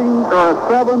 7-7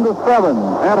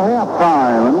 at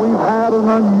halftime, and we've had an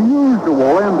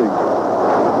unusual ending.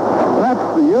 That's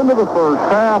the end of the first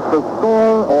half. The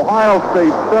score, Ohio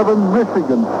State 7,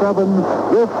 Michigan 7.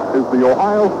 This is the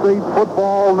Ohio State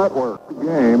Football Network.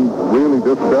 Game really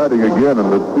just starting again,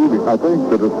 and I think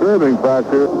the disturbing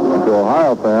factor to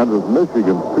Ohio fans is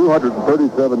Michigan's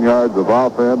 237 yards of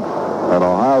offense and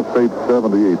Ohio State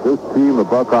 78. This team, the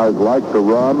Buckeyes, like to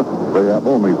run. They have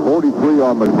only 43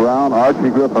 on the ground. Archie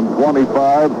Griffin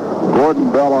 25,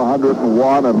 Gordon Bell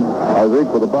 101, and I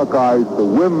think for the Buckeyes to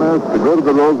win this, to go to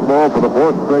the Rose Bowl for the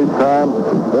 4th straight time,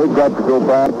 they've got to go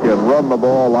back and run the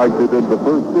ball like they did the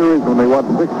first series when they went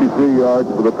 63 yards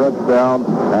for the touchdown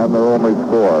and their only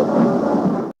score.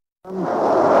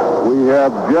 We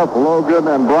have Jeff Logan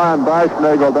and Brian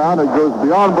Beishnagel down. It goes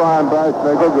beyond Brian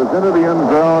Beishnagel, goes into the end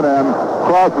zone and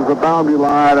crosses the boundary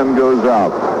line and goes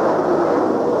out.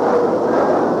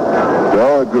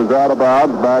 goes out of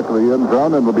bounds back of the end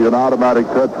zone. It'll be an automatic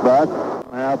touchback.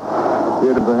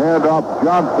 It is a handoff.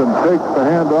 Johnson takes the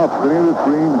handoff near the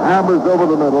screen, hammers over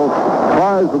the middle,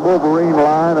 tries the Wolverine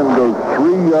line, and goes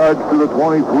 3 yards to the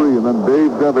 23. And then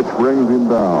Dave Devich brings him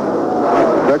down.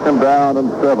 2nd down and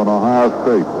 7, Ohio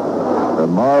State.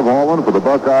 And Marv Holman for the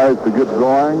Buckeyes to get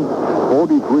going.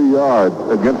 43 yards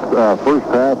against first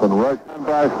half and right.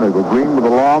 Bashnagel. Green with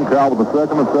a long count with the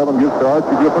 2nd and 7. Gets to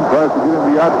Archie Griffin. Tries to get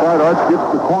him the outside. Arch gets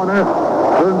the corner.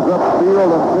 Turns up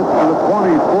field and gets to the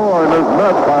 24 and is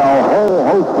met by a whole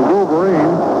host of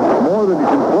Wolverines. More than you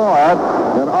can throw at.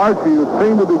 And Archie, who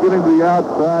seemed to be getting to the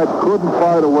outside, couldn't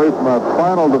fight away from that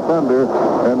final defender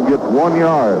and gets 1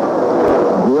 yard.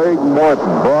 Greg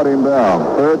Morton brought him down.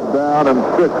 3rd down and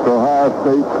 6, Ohio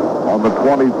State on the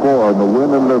 24. And the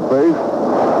wind in their face.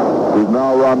 We've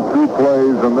now run 2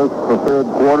 plays in the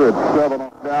 3rd quarter. It's 7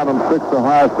 down and 6,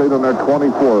 Ohio State on their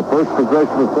 24. First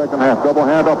possession of the 2nd half. Double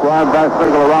handoff. Ryan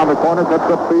Bashnagel around the corner. Cuts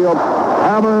up field.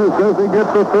 Hammers as he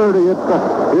gets to 30.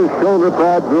 His shoulder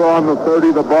pads are on the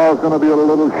 30. The ball's going to be a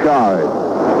little shy.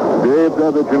 Dave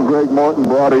Devich and Greg Morton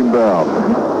brought him down.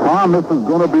 Tom, this is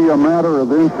going to be a matter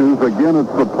of inches. Again,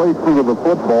 it's the placement of the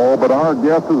football, but our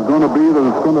guess is going to be that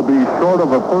it's going to be short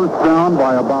of a first down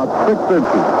by about 6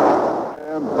 inches.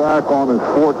 Hands back on his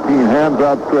 14, hands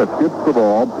outstretched, gets the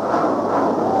ball.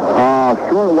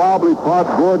 Short, wobbly punt.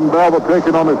 Gordon Bell will take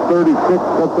it on his 36,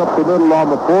 cuts up the middle on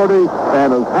the 40,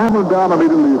 and is hammered down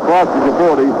immediately across the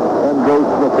 40 and goes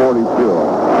to the 42.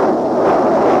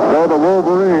 So the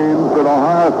Wolverines at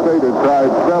Ohio State are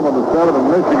tied 7-7, and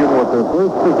Michigan with their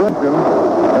first possession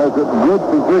has it in good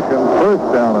position. First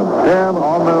down and 10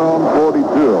 on their own 42.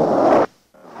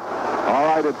 All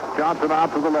right, it's Johnson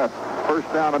out to the left.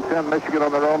 First down and 10, Michigan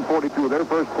on their own 42. Their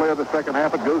first play of the 2nd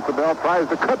half. It goes to Bell, tries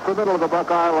to cut the middle of the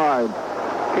Buckeye line.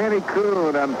 Kenny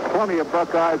Kuhn and plenty of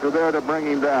Buckeyes are there to bring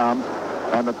him down.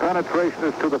 And the penetration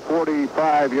is to the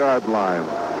 45-yard line.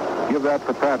 Give that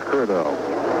to Pat Curdo.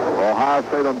 Ohio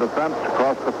State on defense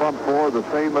across the front 4, the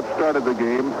same that started the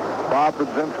game. Bob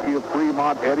Budzinski of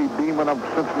Fremont, Eddie Beeman of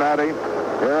Cincinnati,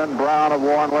 Aaron Brown of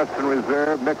Warren Western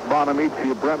Reserve, Nick Bonamici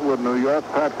of Brentwood, New York,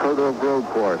 Pat Curdo of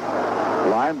Groveport.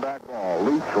 Line back ball.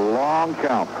 Leach, long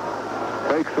count.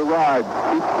 Takes the ride.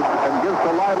 And gives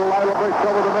to Lytle. Lytle breaks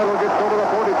over the middle. Gets over the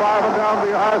 45 and down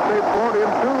the Ohio State 40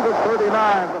 and to the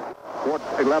 39.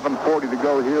 11:40 to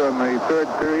go here in the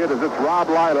 3rd period as it's Rob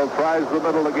Lytle tries the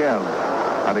middle again.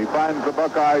 And he finds the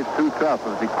Buckeyes too tough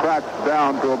as he cracks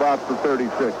down to about the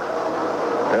 36.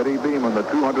 Eddie Beeman, the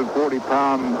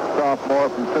 240-pound sophomore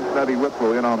from Cincinnati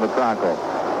Whitlow, in on the tackle.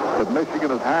 But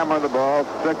Michigan is hammering the ball.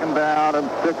 2nd down and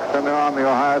 6, and they're on the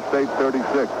Ohio State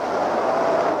 36.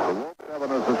 The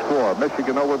 7 is the score.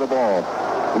 Michigan over the ball.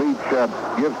 Leach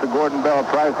gives to Gordon Bell,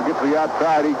 tries to get to the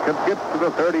outside. He gets to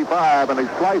the 35, and he's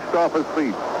sliced off his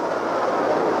feet.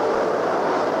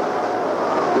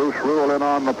 Bruce Rule in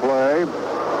on the play.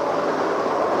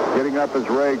 Getting up is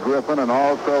Ray Griffin and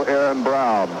also Aaron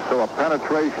Brown. So a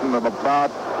penetration of about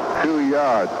 2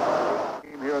 yards.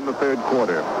 Here in the 3rd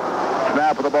quarter.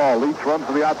 Snap of the ball. Leach runs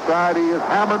to the outside. He is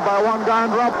hammered by one guy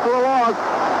and drops for a loss.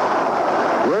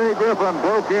 Ray Griffin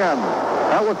broke in.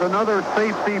 That was another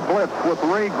safety blitz with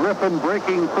Ray Griffin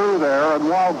breaking through there. And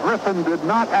while Griffin did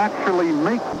not actually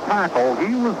make the tackle,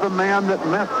 he was the man that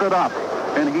messed it up.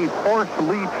 And he forced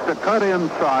Leach to cut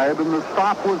inside, and the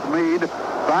stop was made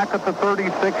back at the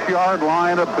 36-yard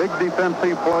line. A big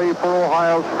defensive play for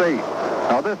Ohio State.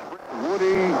 Now this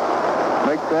Woody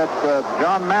makes that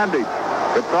John Mandich.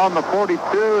 It's on the 42.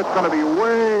 It's going to be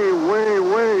way, way,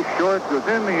 way short. It's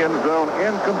in the end zone,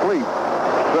 incomplete.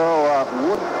 So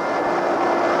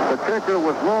the kicker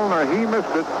was Woolner. He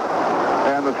missed it,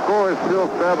 and the score is still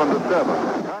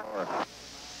 7-7.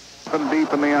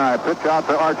 Deep in the eye. Pitch out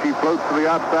to Archie. Floats to the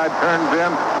outside. Turns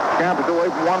in. Scampers away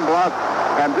from one block,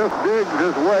 and just digs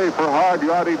his way for hard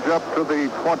yardage up to the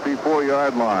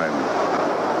 24-yard line.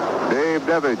 Dave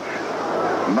Devich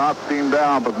knocks him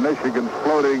down, but Michigan's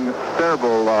floating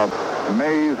several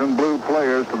maize and blue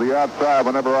players to the outside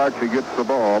whenever Archie gets the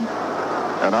ball.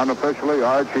 And unofficially,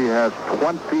 Archie has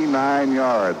 29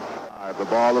 yards. The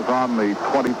ball is on the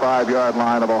 25-yard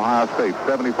line of Ohio State,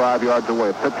 75 yards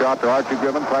away. Pitch out to Archie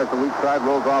Griffin, tries the weak side,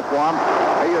 rolls off one.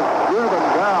 He is driven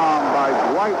down by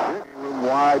Dwight Higgins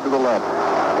wide to the left.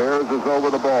 Ayers is over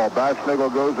the ball.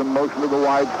 Bashnagel goes in motion to the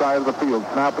wide side of the field.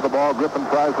 Snap of the ball. Griffin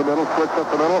tries the middle, switch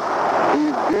up the middle. He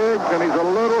digs, and he's a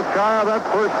little shy of that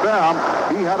first down.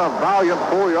 He had a valiant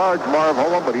 4 yards, Marv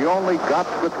Holman, but he only got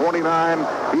to the 29.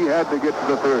 He had to get to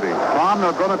the 30. Tom,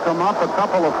 they're going to come up a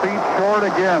couple of feet short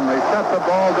again. They set the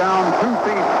ball down 2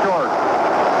 feet short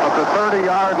of at the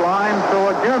 30-yard line.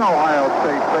 So again, Ohio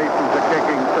State faces a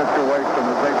kicking situation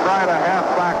as they try to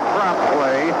halfback trap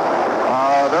play.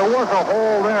 There was a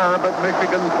hole there, but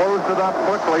Michigan closed it up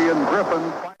quickly, and Griffin.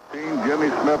 Jimmy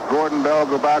Smith, Gordon Bell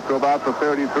go back to about the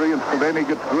 33, and Spadani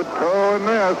gets good toe in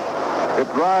this. It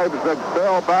drives the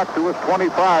Bell back to his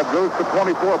 25, goes to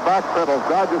 24, backpedals,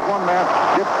 dodges one man,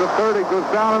 gets to 30, goes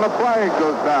down, and the flag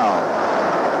goes down.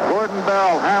 Gordon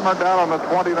Bell hammered down on the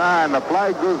 29. The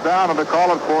flag goes down, and to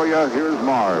call it for you, here's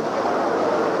Marv.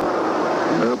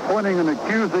 They're pointing an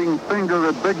accusing finger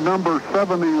at big number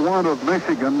 71 of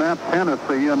Michigan. That's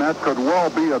Hennessy, and that could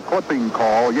well be a clipping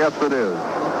call. Yes, it is.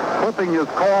 Clipping is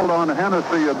called on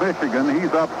Hennessy of Michigan.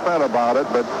 He's upset about it,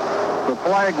 but the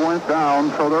flag went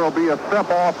down, so there will be a step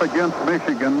off against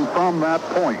Michigan from that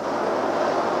point.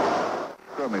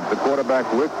 The quarterback,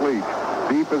 Rick Leach,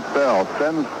 deep as Bell,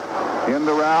 sends in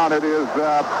the round. It is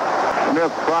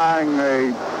Smith trying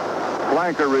a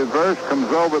flanker reverse,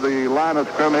 comes over the line of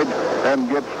scrimmage and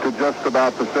gets to just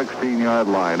about the 16-yard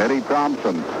line. Eddie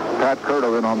Thompson, Pat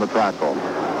Curto in on the tackle.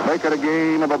 Make it a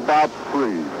gain of about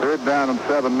 3. Third down and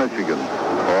 7, Michigan.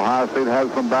 Ohio State has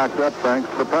them backed up thanks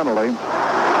to the penalty.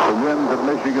 The wind at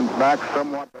Michigan's back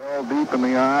somewhat all deep in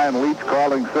the eye, and Leach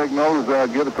calling signals.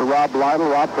 Give it to Rob Lytle.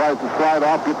 Rob tries to slide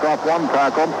off, gets off one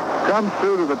tackle, comes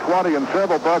through to the 20, and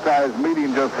several Buckeyes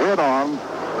meeting just hit on,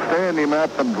 stand him up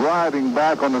and driving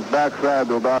back on his backside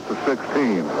to about the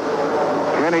 16.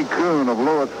 Kenny Kuhn of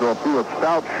Louisville threw a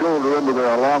stout shoulder into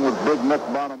there along with big Nick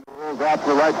Bonham. Rolls out to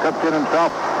the right, cuts in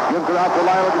himself, gives it out to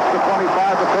Lytle, gets to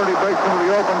 25, the 30, breaks into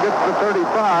the open, gets to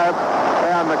 35,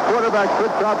 and the quarterback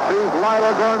puts up, sees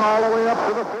Lytle going all the way up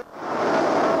to the 50.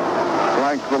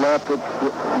 Flank to the left, it's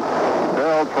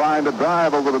Bell trying to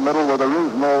dive over the middle where there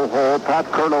is no hole. Pat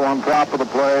Curto on top of the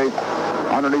play.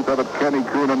 Underneath of it, Kenny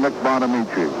Kuhn and Nick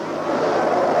Bonamici.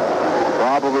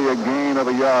 Probably a gain of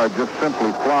a yard, just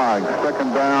simply flying.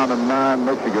 Second down and 9,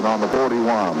 Michigan on the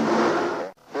 41.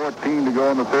 14 to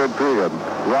go in the third period.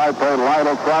 Right play,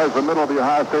 Lytle tries the middle of the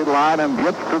Ohio State line and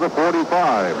gets to the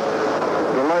 45.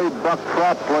 Delayed buck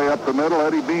trap play up the middle.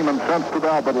 Eddie Beeman sensed it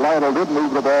out, but Lytle did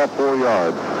move the ball 4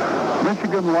 yards.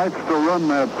 Michigan likes to run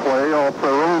that play off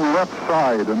their own left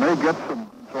side, and they get some.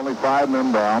 It's only 5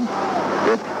 men down.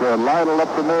 It's Lytle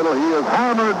up the middle. He is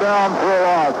hammered down for a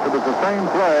loss. It was the same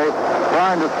play,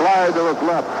 trying to slide to his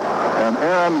left. And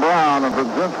Aaron Brown and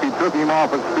Brzezinski took him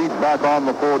off his feet back on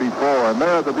the 44. And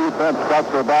there the defense got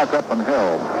their back up and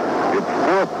held. It's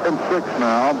 4th and 6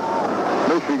 now.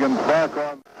 Michigan's back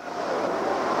on.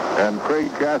 And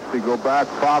Craig Cassidy go back.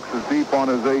 Fox is deep on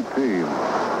his 18.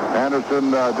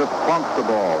 Anderson just plunks the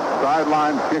ball.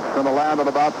 Sideline kicks going to land at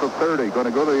about the 30. Going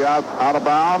to go to the out of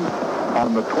bounds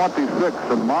on the 26.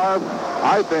 And Marv,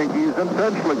 I think he's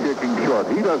intentionally kicking short.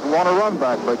 He doesn't want to run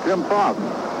back by Tim Fox.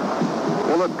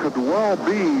 Well, it could well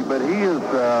be, but he has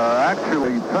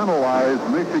actually penalized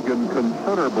Michigan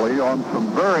considerably on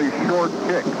some very short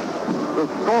kicks. The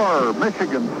score,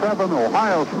 Michigan 7,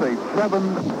 Ohio State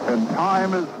 7, and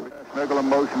time is... Schnigel in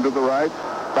motion to the right.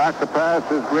 Back to pass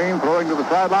is Green, throwing to the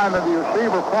sideline, and the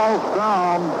receiver falls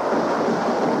down.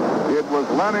 It was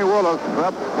Lenny Willis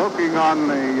up hooking on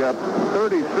the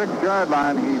 36-yard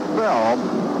line. He fell,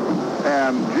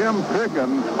 and Jim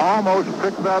Pickens almost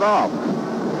picked that off.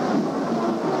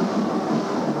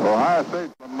 Ohio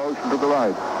State in motion to the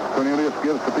right. Cornelius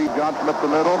gives to Pete Johnson up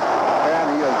the middle, and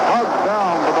he is hugged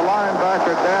down by the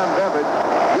linebacker Dan Devitt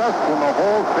just when the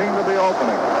hole seemed to be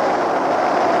opening.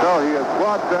 So he is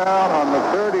brought down on the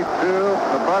 32.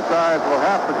 The Buckeyes will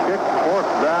have to kick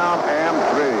 4th down and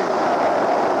 3.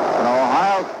 And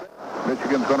Ohio State,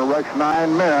 Michigan's going to rush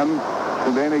 9 men.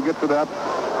 So then he gets it up.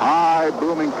 High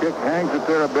booming kick, hangs it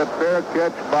there a bit. Fair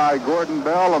catch by Gordon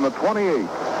Bell on the 28.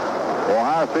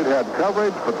 Ohio State had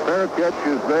coverage, but fair catch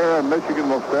is there, and Michigan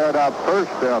will start out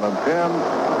 1st down and 10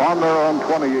 on their own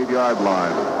 28-yard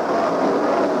line.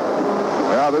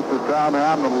 Well, this is Tom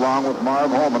Hamlin along with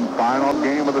Marv Holman. Final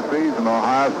game of the season,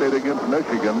 Ohio State against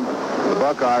Michigan. The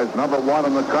Buckeyes, number 1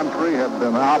 in the country, have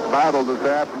been out-battled this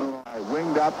afternoon.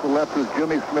 Winged out to the left is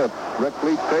Jimmy Smith. Rick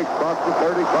Leach takes across the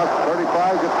 30, across the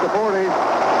 35, gets the 40,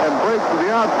 and breaks to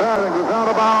the outside and goes out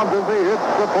of bounds as he hits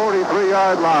the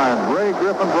 43-yard line. Ray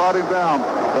Griffin brought him down.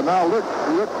 But now Rick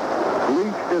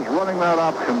Leach is running that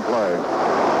option play.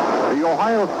 The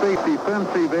Ohio State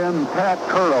defensive end, Pat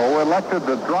Curto, elected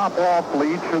to drop off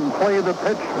Leach and play the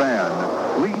pitch man.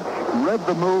 Leach read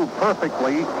the move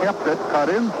perfectly, kept it, cut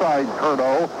inside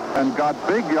Curto, and got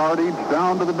big yardage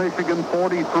down to the Michigan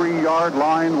 43-yard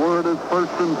line where it is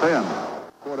 1st and 10.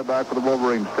 Quarterback for the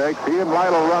Wolverines takes. He and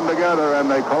Lytle run together, and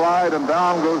they collide, and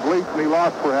down goes Leach, and he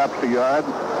lost perhaps a yard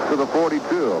to the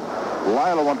 42.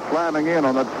 Lytle went slamming in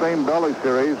on that same belly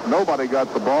series. Nobody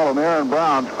got the ball, and Aaron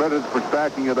Brown's credited for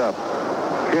stacking it up.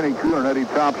 Kenny Kuhn and Eddie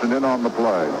Thompson in on the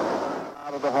play.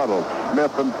 Out of the huddle,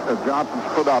 Smith and Johnson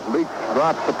split up. Leach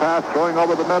drops the pass, throwing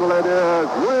over the middle. It is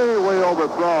way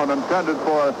overthrown, intended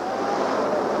for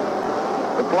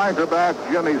the flanker back,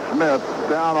 Jimmy Smith,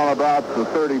 down on about the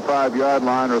 35-yard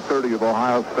line or 30 of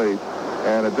Ohio State,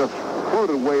 and it just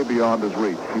floated way beyond his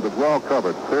reach. He was well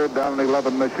covered. 3rd down and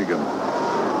 11, Michigan.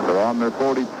 They're on their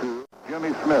 42.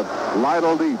 Jimmy Smith,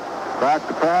 Lytle deep. Back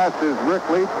to pass is Rick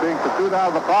Leach being pursued out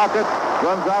of the pocket.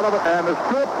 Runs out of it and is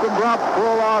stripped and drops for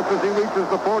a loss as he reaches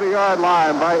the 40-yard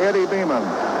line by Eddie Beeman.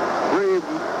 3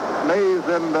 Mays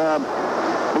and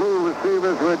blue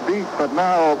receivers were deep, but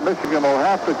now Michigan will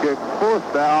have to kick 4th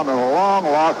down, and a long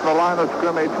loss in the line of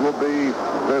scrimmage will be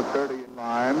their 30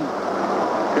 line.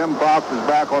 Tim Fox is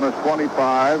back on his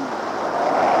 25. A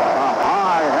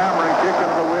high hammering kick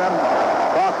into the wind.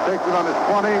 Fox takes it on his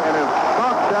 20 and is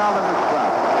knocked down in his trap.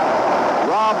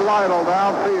 Rob Lytle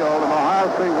downfield, and Ohio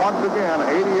State once again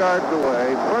 80 yards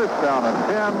away. 1st down and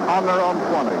 10 on their own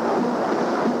 20.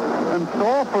 And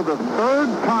so for the 3rd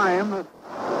time,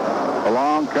 a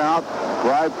long count.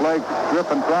 Right flank.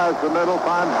 Griffin tries the middle,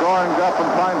 finds drawings up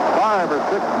and finds 5 or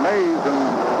 6 Mays and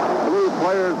blue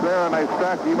players there, and they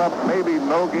stack him up. Maybe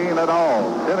no gain at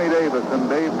all. Timmy Davis and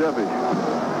Dave Divish.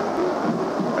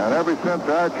 And ever since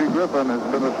Archie Griffin has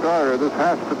been a starter, this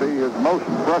has to be his most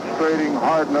frustrating,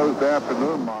 hard-nosed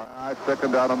afternoon.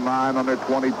 2nd down and 9 on their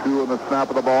 22, and the snap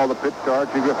of the ball. The pitch to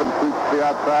Archie Griffin sweeps to the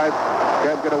outside.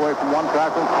 Can't get away from one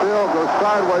tackle. Still goes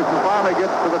sideways and finally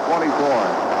gets to the 24.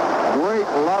 Great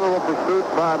lateral pursuit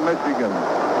by Michigan.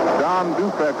 Don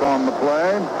Dufek on the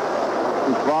play,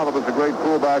 whose father was a great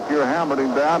fullback here, hammered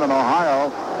him down, and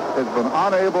Ohio has been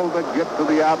unable to get to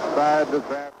the outside this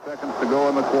half. Seconds to go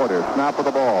in the quarter. Snap of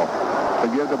the ball.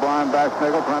 They give to Brian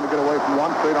Bassnagel, trying to get away from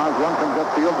one. Straight arms, one comes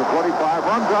upfield to 25,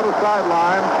 runs out of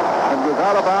sideline, and goes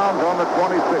out of bounds on the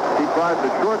 26. He tried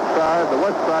the short side, the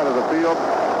west side of the field.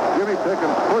 Jimmy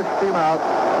Pickens pushed him out,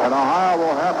 and Ohio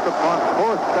will have to punt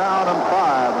 4th down and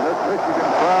 5. And this Michigan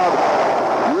crowd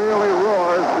really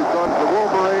roars because the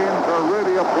Wolverines are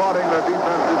really applauding their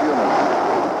defensive unit.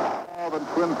 And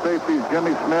twin safeties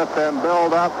Jimmy Smith and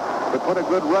Bell up to put a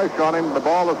good rush on him. The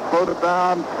ball is floated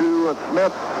down to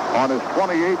Smith on his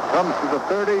 28, comes to the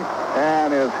 30,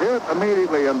 and is hit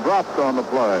immediately and dropped on the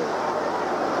play.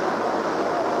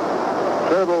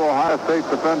 Several Ohio State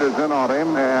defenders in on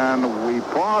him, and we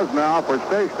pause now for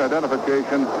station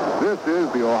identification. This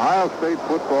is the Ohio State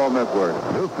Football Network.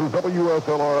 This is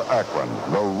WSLR Akron,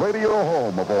 the radio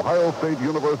home of Ohio State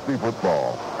University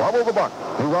football. Follow the Bucks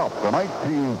throughout the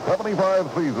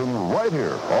 1975 season right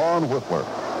here on Whistler.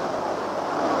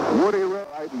 Woody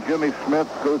Wright and Jimmy Smith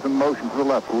goes in motion to the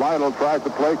left. Lytle tries to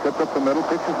play, cuts up the middle,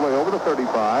 pitches way over the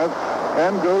 35,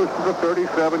 and goes to the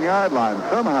 37-yard line.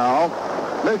 Somehow,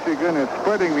 Michigan is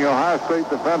spreading the Ohio State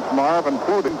defense, Marv, and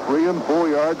floating 3 and 4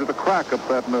 yards at a crack up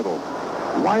that middle.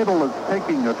 Lytle is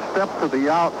taking a step to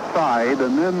the outside,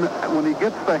 and then when he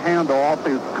gets the handoff,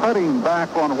 is cutting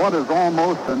back on what is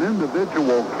almost an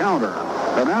individual counter.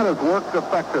 And that has worked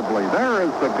effectively. There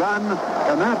is the gun,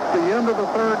 and that's the end of the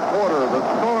 3rd quarter. The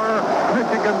score,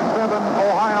 Michigan 7,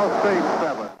 Ohio State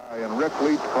 7. And Rick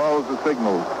Leach calls the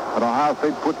signals. And Ohio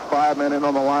State puts 5 men in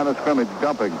on the line of scrimmage,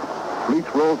 dumping. Leach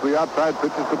rolls to the outside,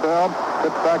 pitches to Bell,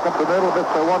 hits back up the middle, hits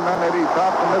by 1 man, Eddie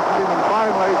Thompson misses him, and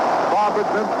finally, Bob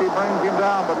Brzezinski brings him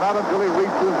down, but not until he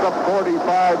reaches the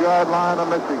 45-yard line of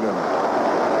Michigan.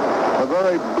 A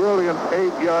very brilliant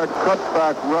 8-yard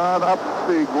cutback run up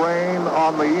the grain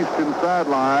on the eastern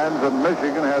sidelines, and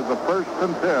Michigan has the 1st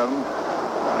and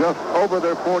 10 just over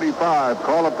their 45,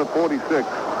 call it the 46.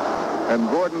 And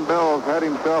Gordon Bell's had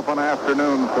himself an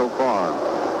afternoon so far.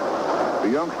 The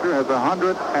youngster has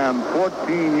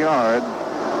 114 yards,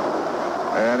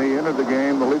 and he entered the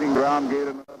game, the leading ground gate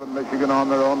in Michigan on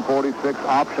their own 46.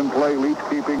 Option play, Leach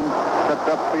keeping, sets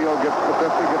up field, gets to 50,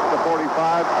 gets to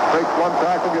 45, breaks one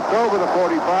tackle, gets over the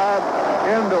 45,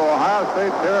 into Ohio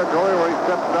State territory where he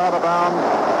steps out of bounds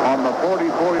on the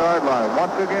 44-yard line.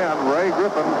 Once again, Ray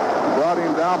Griffin brought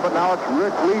him down, but now it's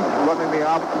Rick Leach running the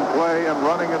option play and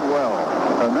running it well.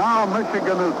 And now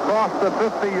Michigan has crossed the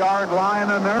 50-yard line,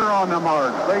 and they're on the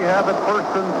march. They have it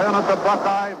 1st and 10 at the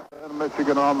Buckeye. And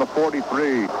Michigan on the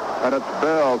 43. And it's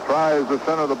Bell, tries the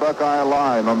center of the Buckeye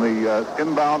line on the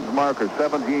inbounds marker,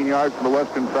 17 yards to the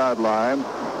western sideline.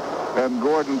 And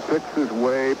Gordon picks his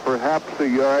way perhaps a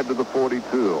yard to the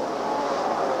 42.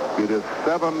 It is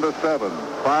 7-7.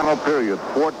 Final period,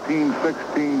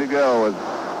 14-16 to go as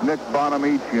Nick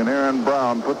Bonamici and Aaron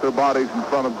Brown put their bodies in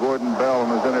front of Gordon Bell in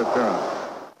his interference.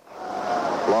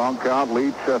 Long count.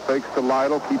 Leach fakes to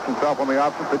Lytle, keeps himself on the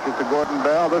option, pitches to Gordon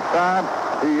Bell. This time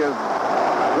he is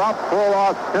dropped full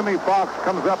off. Timmy Fox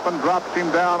comes up and drops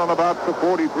him down on about the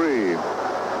 43.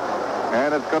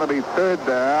 And it's going to be third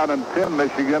down and 10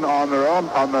 Michigan on their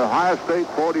Ohio State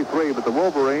 43, but the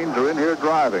Wolverines are in here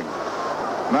driving.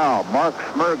 Now Mark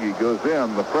Smergy goes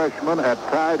in, the freshman at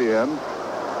tight end,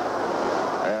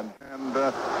 and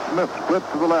Smith splits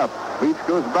to the left. Leach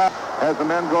goes back, has the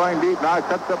men going deep. Now he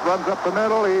cuts up, runs up the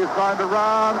middle. He's going to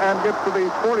run and gets to the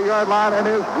 40-yard line and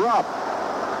is dropped.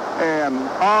 And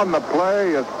on the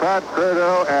play is Pat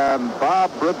Curto and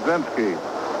Bob Brzezinski.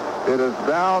 It is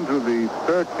down to the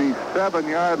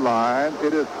 37-yard line.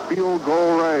 It is field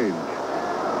goal range.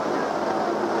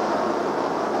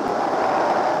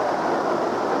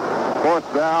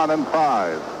 Fourth down and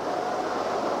 5.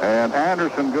 And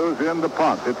Anderson goes in to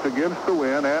punt. It's against the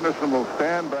wind. Anderson will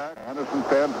stand back. Anderson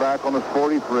stands back on his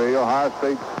 43. Ohio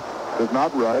State does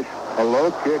not rush. A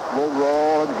low kick will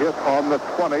roll and hit on the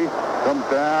 20. Comes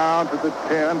down to the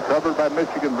 10. Covered by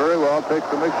Michigan very well. Takes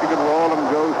the Michigan roll and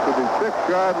goes to the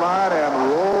 6-yard line and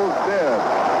rolls dead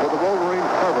with the Wolverines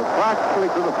cover. Practically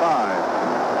to the 5.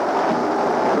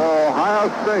 So Ohio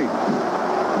State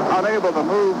unable to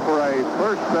move for a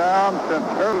first down since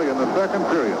early in the second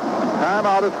period.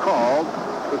 Timeout is called.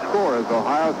 The score is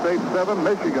Ohio State 7,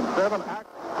 Michigan 7.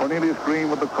 Cornelius Green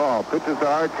with the call. Pitches to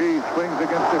Archie. Swings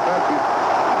against defense. He's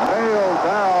nailed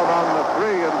down on the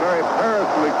 3 and very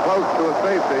perilously close to a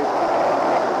safety.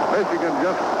 Michigan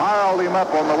just piled him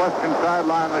up on the western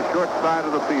sideline, the short side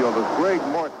of the field. As Greg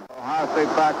Morton. Ohio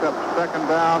State back up, second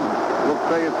down. We'll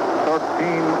say it's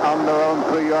 13 on their own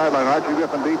 3-yard line. Archie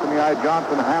Griffin deep in the eye.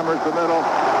 Johnson hammers the middle.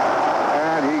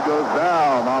 And he goes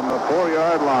down on the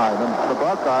 4-yard line. And the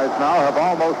Buckeyes now have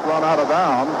almost run out of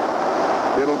bounds.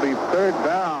 It'll be third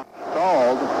down,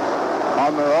 stalled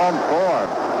on their own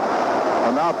 4.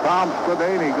 And now Tom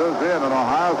Spadani goes in, and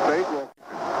Ohio State will.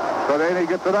 Spadani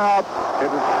gets it out.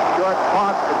 It is short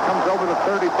punt. It comes over the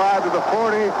 35 to the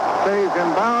 40, stays in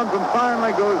bounds, and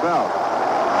finally goes out.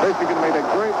 Michigan made a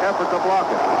great effort to block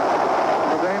it.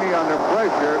 Spadani under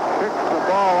pressure kicks the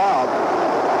ball out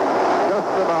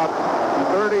just about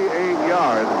 38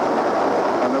 yards,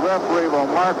 and the referee will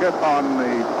mark it on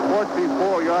the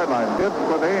 44-yard line. Did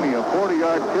Spadani a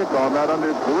 40-yard kick on that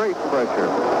under great pressure.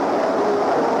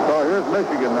 So here's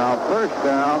Michigan now, first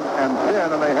down and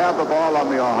 10, and they have the ball on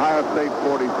the Ohio State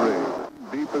 43.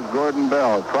 Deep is Gordon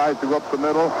Bell. Tries to go up the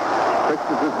middle,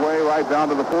 fixes his way right down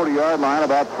to the 40-yard line,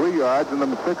 about 3 yards in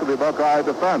the thick of the Buckeye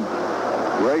defense.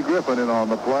 Ray Griffin in on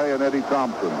the play, and Eddie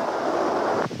Thompson.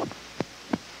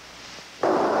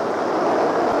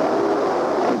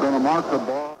 They're going to mark the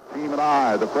ball. Team and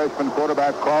I. The freshman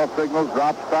quarterback call signals,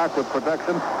 drops back with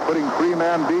protection, putting 3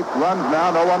 men deep, runs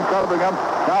now, no one covering him.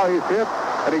 Now he's hit,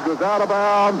 and he goes out of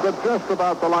bounds at just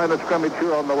about the line of scrimmage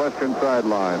here on the western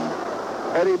sideline.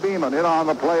 Eddie Beeman in on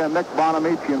the play, and Nick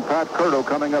Bonamici and Pat Curto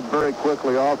coming up very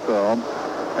quickly also.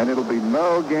 And it'll be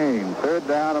no gain. Third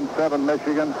down and 7,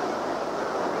 Michigan.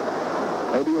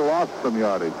 Maybe he lost some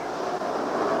yardage.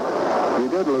 He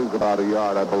did lose about a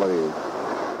yard, I believe.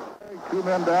 2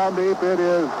 men down deep. It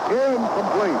is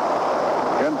incomplete.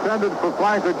 Intended for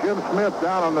flanker Jim Smith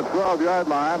down on the 12-yard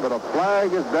line, but a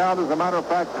flag is down, as a matter of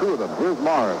fact, 2 of them. Here's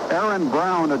Morris. Aaron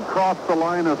Brown had crossed the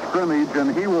line of scrimmage,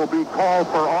 and he will be called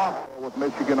for off. With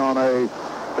Michigan on a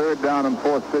third down and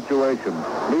 4th situation.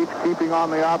 Leach keeping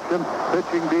on the option,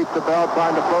 pitching deep to Bell,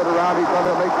 trying to float around. He's going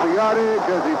to make the yardage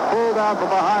as he's pulled down from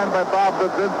behind by Bob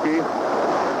Brzezinski.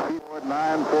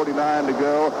 9:49 to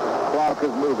go. Clock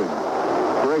is moving.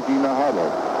 Breaking the huddle.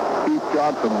 Keith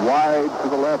Johnson wide to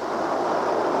the left.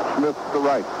 Smith to the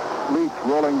right. Leach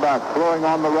rolling back, throwing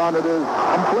on the run. It is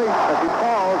complete. As he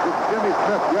falls, it's Jimmy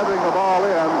Smith gathering the ball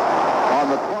in on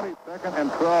the 22nd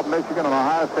and 12, Michigan, and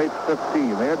Ohio State's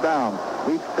 15. They're down.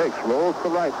 Leach takes, rolls to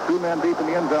the right. 2 men deep in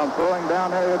the end zone, throwing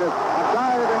down there. It is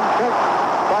diving kick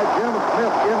by Jim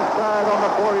Smith inside on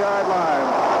the 4-yard line.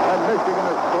 And Michigan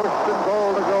is first and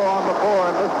goal to go on the 4,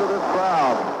 and listen to this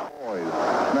crowd.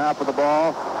 Snap of the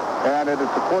ball. And it is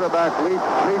the quarterback leaping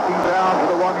down to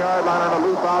the 1-yard line on a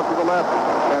loop out to the left.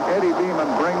 And Eddie Beeman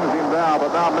brings him down.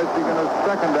 But now Michigan is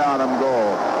second down and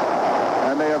goal.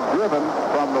 And they have driven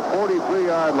from the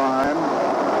 43-yard line,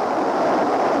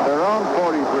 their own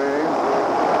 43.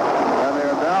 And they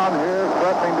are down here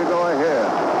threatening to go ahead.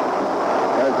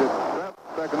 As it's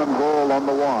second and goal on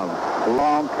the 1.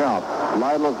 Long count.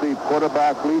 Lytle's deep.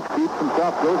 Quarterback Leach keeps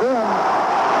himself, goes in.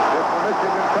 It's the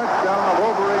Michigan touchdown. The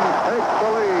Wolverines take the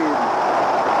lead.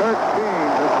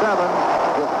 13-7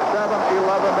 with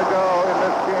 7:11 to go in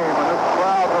this game, and this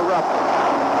crowd erupts.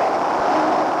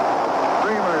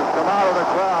 Screamers come out of the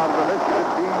crowd. The Michigan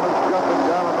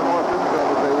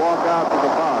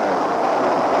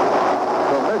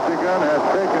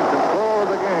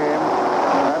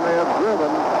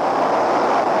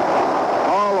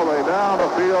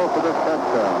field for this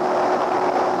touchdown.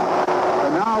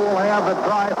 And now we'll have the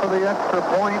try for the extra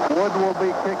point. Wood will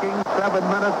be kicking. 7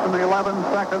 minutes and 11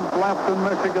 seconds left, and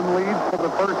Michigan leads for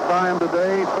the first time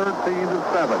today,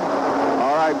 13-7.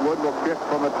 All right, Wood will kick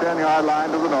from the 10-yard line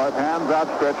to the north. Hands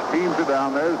outstretched. Teams are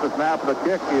down. There's the snap. The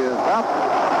kick is up,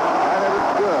 and it is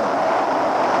good.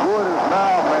 Wood has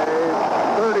now made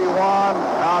 31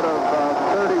 out of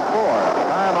 34.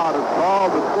 Timeout is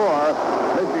called to score.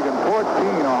 Michigan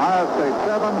 14, Ohio State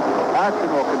 7. Action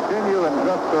will continue in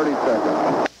just 30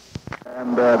 seconds.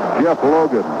 And Jeff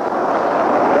Logan.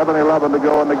 7:11 to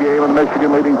go in the game, and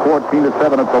Michigan leading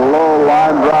 14-7. It's a low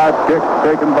line drive kick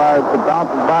taken by the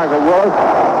bounces by Willis.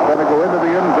 Going to go into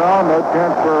the end zone. No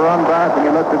chance for a run back, and he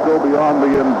lets it go beyond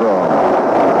the end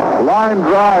zone. Line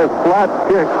drive, flat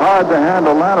kick, hard to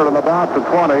handle. Leonard on about the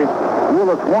 20.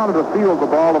 Willis wanted to field the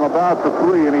ball on about the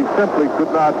 3, and he simply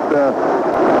could not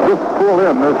just pull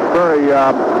in this very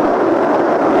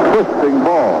twisting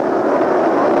ball.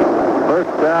 First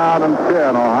down and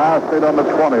 10. Ohio State on the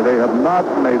 20. They have not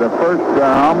made a first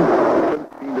down.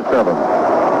 15-7.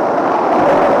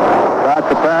 Back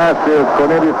to pass is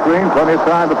Cornelius Green. Plenty of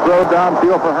time to throw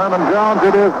downfield for Herman Jones.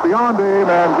 It is beyond aim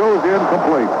and goes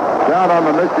incomplete. Down on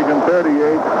the Michigan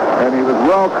 38, and he was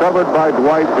well covered by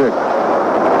Dwight Hicks.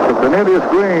 So Cornelius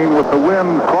Green, with the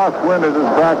wind, crosswind at his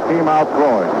back, came out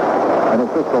throwing. And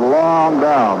it's just a long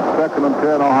down. 2nd and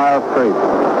 10, Ohio State.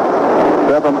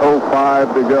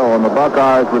 7:05 to go, and the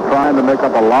Buckeyes were trying to make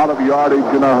up a lot of yardage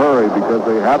in a hurry because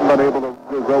they haven't been able to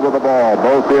get over the ball.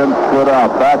 Both ends split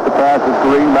out. Back to pass is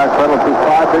Green. Back pedal to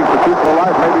 5. Thinks to shoot for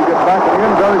life. Maybe he gets back in the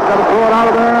end zone. He's got to throw it out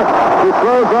of there. He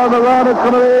throws on the run. It's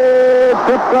going to be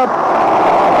picked up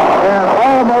and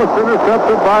almost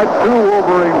intercepted by 2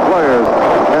 Wolverine players.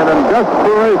 And in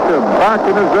desperation, back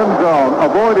in his end zone,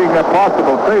 avoiding a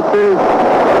possible safety,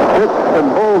 Hicks and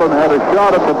Bolden had a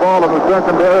shot at the ball in the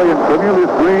secondary, and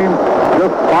Cornelius Green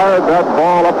just fired that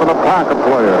ball up in a pack of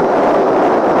players.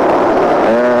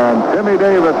 And Timmy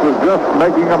Davis was just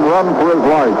making him run for his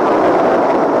life.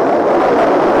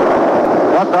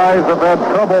 Buckeyes have had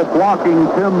trouble blocking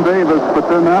Tim Davis, but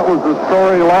then that was the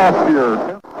story last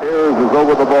year. Ayers is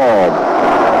over the ball.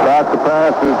 Back to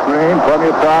pass is Green. Plenty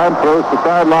of time. Throws to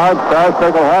sideline.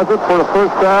 Bashnagel has it for the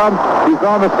first down. He's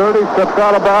on the 30. Steps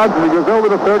out of bounds. And he goes over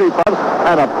the 35.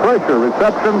 And a pressure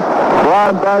reception.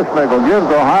 Brian Bashnagel gives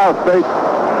Ohio State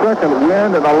second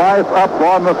win and a life up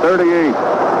on the 38.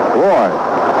 Boy.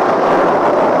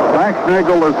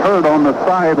 Bashnagel is hurt on the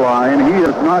sideline. He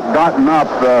has not gotten up.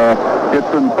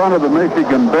 It's in front of the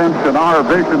Michigan bench, and our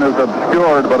vision is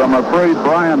obscured, but I'm afraid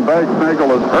Brian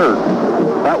Bashnagel is hurt.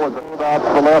 That was out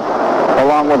to the left,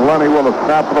 along with Lenny Willis.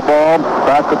 Snap of the ball.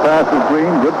 Back to pass is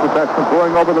Green. Good protection.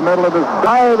 Throwing over the middle of his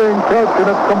diving catch, and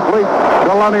it's complete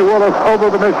to Lenny Willis over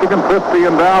the Michigan 50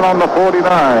 and down on the 49.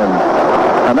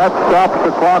 And that stops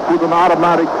the clock with an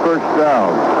automatic first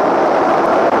down.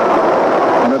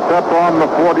 And it's up on the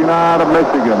 49 of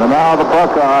Michigan. And now the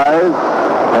Buckeyes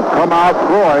have come out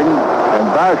throwing, and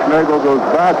Bashnagel goes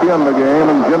back in the game,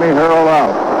 and Jimmy Harrell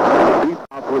out.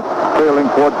 Was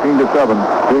trailing 14-7.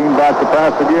 Green back to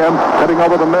pass again. Heading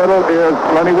over the middle is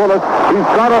Lenny Willis. He's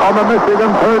got it on the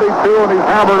Michigan 32, and he's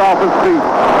hammered off his feet.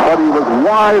 But he was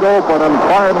wide open, and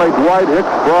finally Dwight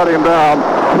Hicks brought him down.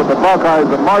 But the Buckeyes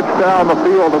have marched down the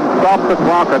field and stopped the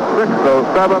clock at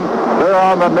 6:07. They're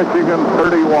on the Michigan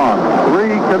 31.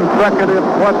 3 consecutive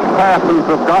clutch passes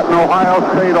have gotten Ohio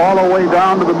State all the way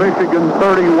down to the Michigan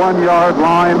 31-yard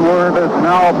line, where it is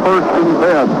now 1st and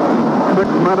 10. 6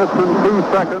 minutes and 2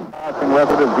 seconds. Passing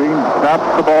left as Green snaps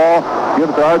the ball,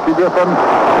 gives to Archie Griffin.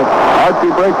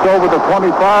 Archie breaks over the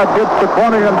 25, gets the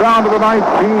 20, and down to the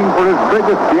 19 for his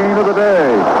biggest gain of the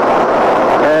day.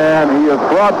 And he is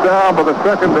brought down by the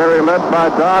secondary led by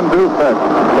Don Dufek.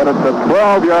 But it's a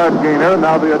 12-yard gainer.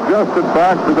 Now they adjusted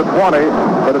back to the 20,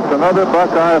 but it's another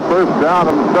Buckeye first down,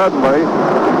 and suddenly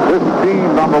this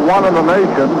team, number 1 in the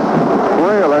nation,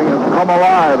 trailing, has come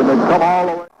alive, and they've come all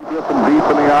the way. Griffin deep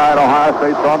in the eye, and Ohio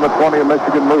State's on the 20 of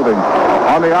Michigan moving.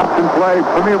 On the option play,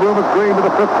 plenty of room at Green to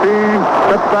the 15,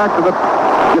 steps back to the,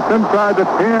 gets inside the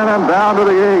 10 and down to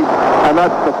the 8. And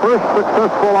that's the first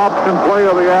successful option play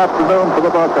of the afternoon for the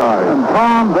Buckeyes. And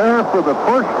Tom, there for the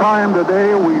first time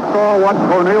today, we saw what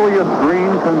Cornelius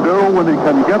Green can do when he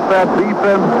can get that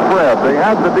defense spread. They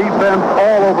had the defense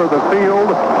all over the field.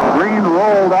 Green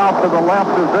rolled out to the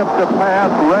left as if to pass,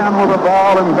 ran with the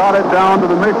ball, and got it down to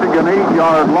the Michigan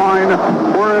 8-yard line,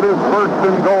 where it is 1st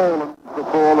and goal. The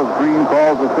full as Green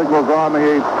calls the signals on the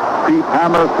 8. Pete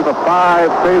hammers to the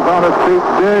 5, stays on his feet,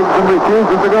 digs, and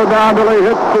refuses to go down till he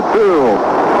hits the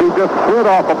 2. He just slid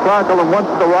off a tackle and went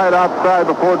to the right outside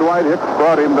before Dwight Hicks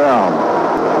brought him down.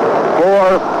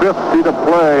 4:50 to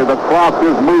play. The clock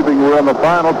is moving. We're in the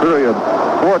final period.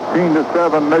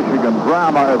 14-7 Michigan.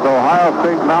 Drama as Ohio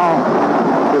State now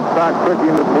is back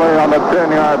picking to play on the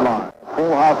 10-yard line.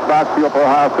 Full house backfield for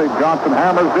Ohio State. Johnson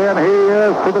hammers in. He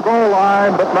is to the goal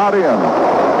line, but not in.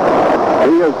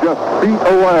 He is just feet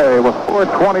away with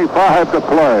 4:25 to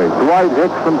play. Dwight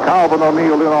Hicks and Calvin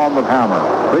O'Neill in on the hammer.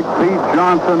 Big Pete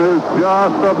Johnson is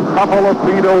just a couple of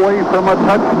feet away from a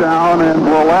touchdown, and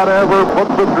will that ever put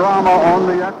the drama on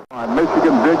the X line?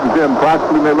 Michigan digs in,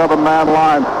 practically the 11-man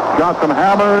line. Johnson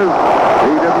hammers.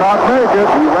 He did not make it.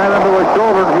 He ran into his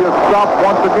shoulder, and he is stopped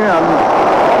once again.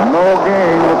 No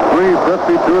gain with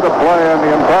 3:52 to play, and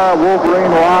the entire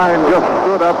Wolverine line just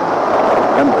stood up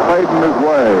and played in his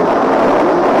way.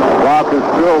 Clock is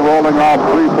still rolling off.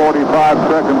 3:45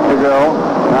 seconds to go,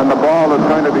 and the ball is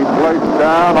going to be placed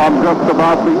down on just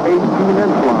about the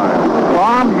 18-inch line.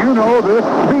 Tom, you know this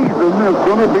season is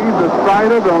going to be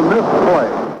decided on this play.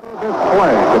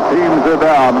 The teams are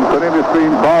down, and Cornelius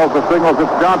Green calls the signals.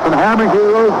 It's Johnson hammering. He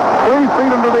goes 3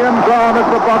 feet into the end zone.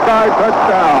 It's a Buckeye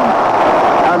touchdown.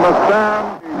 And the stand,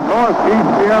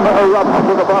 northeast end erupts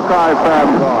where the Buckeye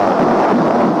fans are.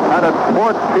 And it's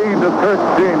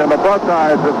 14-13, and the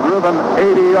Buckeyes have driven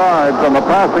 80 yards on the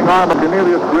passing arm of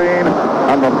Cornelius Green,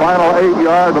 and the final 8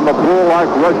 yards on the bull-like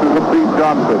rushes of Pete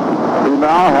Johnson, who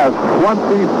now has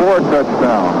 24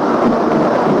 touchdowns.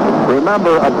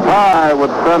 Remember, a tie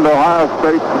would send Ohio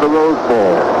State to the Rose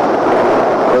Bowl.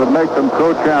 It would make them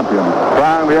co-champions.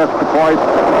 Trying the extra point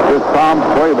is Tom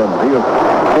Clavin. He is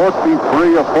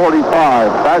 43 of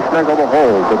 45. Bashnek over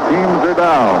hold. The teams are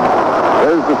down.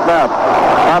 There's the snap.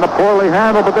 Kind of poorly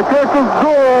handled, but the kick is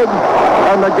good.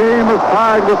 And the game is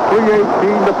tied with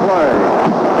 3:18 to play.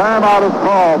 Timeout is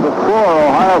called. The score,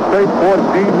 Ohio State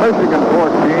 14, Michigan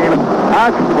 14.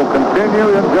 Action will continue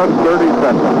in just 30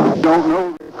 seconds. Don't know.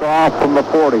 Off from the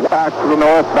 40. Back to the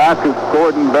north. Back is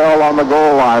Gordon Bell on the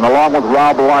goal line, along with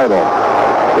Rob Lytle.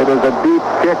 It is a deep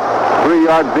kick, 3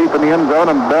 yards deep in the end zone,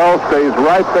 and Bell stays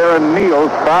right there and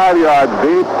kneels 5 yards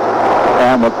deep.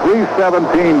 And with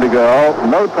 3:17 to go,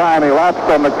 no time elapsed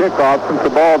on the kickoff since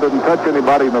the ball didn't touch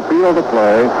anybody in the field of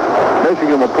play.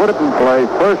 Michigan will put it in play,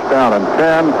 first down and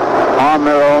 10 on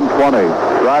their own 20,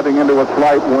 driving into a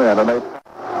slight win. And they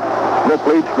Nick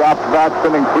Leach drops back,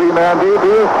 sending 3-man deep.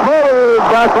 He is smothered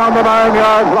back on the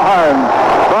 9-yard line.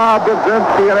 Bob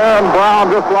Dudzinski and Aaron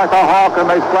Brown just like a hawk, and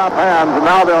they slap hands, and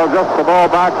now they'll adjust the ball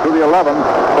back to the 11,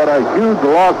 but a huge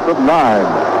loss of 9.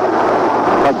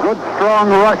 A good, strong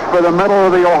rush for the middle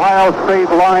of the Ohio State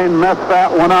line messed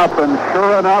that one up, and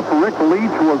sure enough, Rick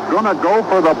Leach was going to go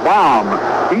for the bomb.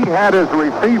 He had his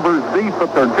receivers deep,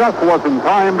 but there just wasn't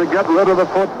time to get rid of the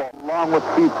football. Along with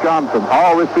Keith Johnson.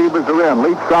 All receivers are in.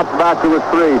 Leach drops back to his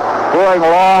 3. Throwing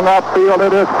long upfield.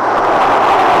 It is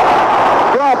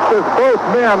dropped as both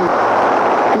men,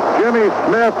 Jimmy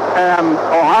Smith and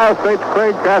Ohio State's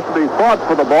Craig Cassidy, fought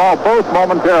for the ball. Both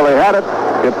momentarily had it.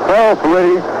 It fell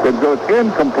 3. It goes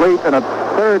incomplete, and it's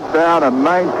third down and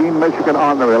 19 Michigan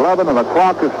on their 11, and the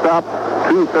clock is stopped.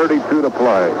 2:32 to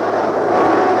play.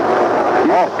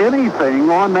 If anything,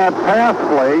 on that pass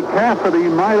play, Cassidy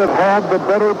might have had the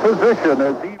better position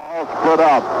as he all split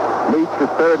up. Leach is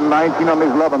third and 19 on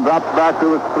his 11. Drops back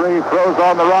to his 3. Throws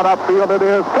on the run upfield. It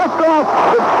is picked off.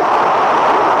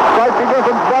 Spicy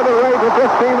Griffin's brother Ray to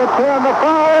 15 to 10 to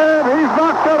 5. He's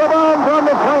knocked out of bounds on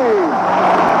the play.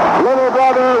 Little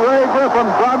brother Ray Griffin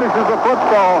brandishes the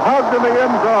football, hugged in the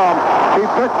end zone. He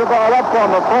picked the ball up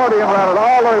on the 40 and ran it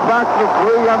all the way back to the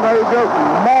 3, and they just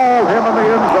mauled him in the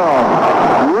end zone.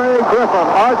 Ray Griffin,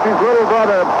 Archie's little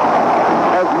brother,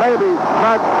 has maybe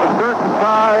snatched a certain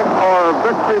tie or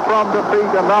victory from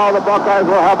defeat, and now the Buckeyes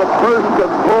will have it first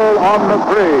and goal on the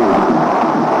 3.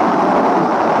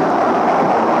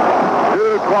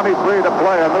 2:23 to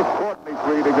play, and this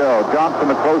 43 to go. Johnson,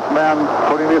 the close man,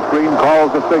 putting his screen,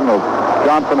 calls the signals.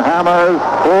 Johnson hammers,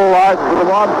 full light for the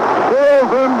 1,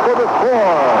 pulls in for the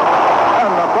score,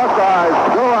 and the Buckeyes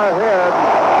go ahead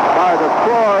by the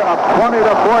score of 20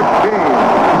 to 14.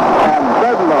 And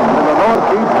Bedlam in the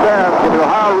northeast stand where the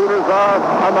Ohio Rooters are,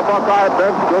 and the Buckeye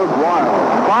bench goes wild.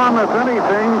 Tom, if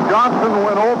anything, Johnson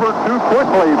went over too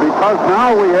quickly, because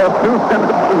now we have 2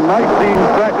 minutes and 19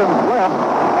 seconds left,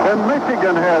 and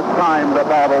Michigan has time to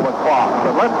battle the clock.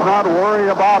 But let's not worry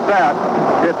about that.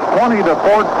 It's 20 to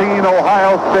 14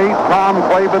 Ohio State. Tom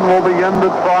Clavin will begin to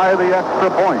try the extra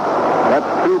point. That's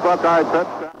 2 Buckeye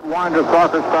touchdowns. Winder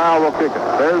soccer style will kick it.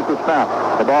 There's the snap.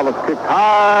 The ball is kicked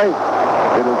high.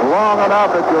 It is long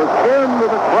enough. It goes into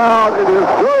the crowd. It is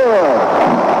good.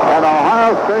 And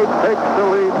Ohio State takes the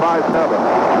lead by 7.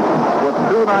 With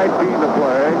 2:19 to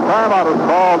play. timeout is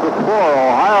called to score.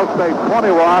 Ohio State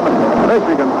 21,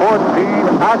 Michigan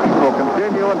 14. Action will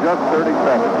continue in just 30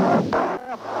 seconds.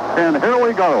 And here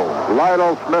we go.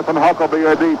 Lytle, Smith, and Huckabee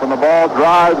are deep, and the ball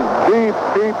drives deep,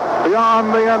 deep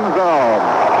beyond the end zone.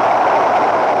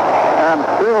 And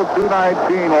still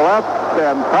 2:19 left,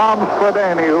 and Tom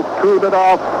Spadani, who trued it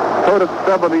off, put it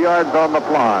 70 yards on the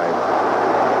fly.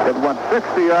 It went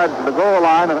 60 yards to the goal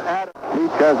line, and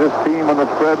Leach has his team in the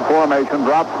spread formation,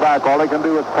 drops back. All he can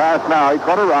do is pass now. He's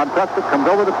going to run, tucks it, comes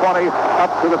over the 20,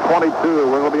 up to the 22,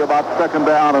 where it'll be about 2nd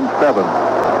down and 7.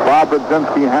 Bob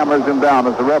Budzinski hammers him down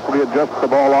as the referee adjusts the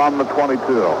ball on the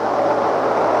 22.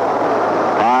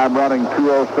 Time running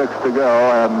 2:06 to go,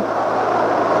 and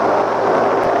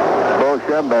Bo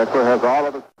Schembecker has all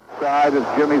of his side is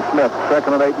Jimmy Smith.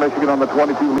 2nd and 8, Michigan on the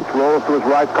 22. Leach rolls to his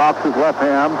right, cocks his left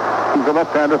hand. He's a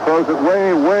left-hander, throws it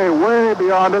way, way, way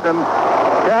beyond it, and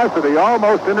Cassidy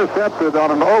almost intercepted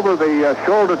on an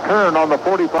over-the-shoulder turn on the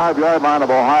 45-yard line of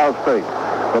Ohio State.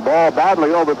 The ball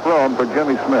badly overthrown for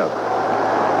Jimmy Smith.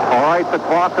 All right, the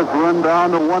clock has run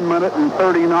down to 1 minute and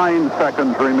 39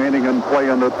 seconds remaining in play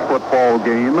in this football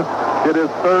game. It is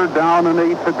 3rd down and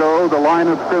 8 to go. The line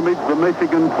of scrimmage, the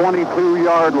Michigan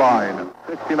 22-yard line.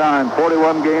 69,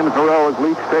 41 games in a row as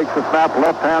Leach takes the snap,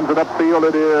 left hands it upfield.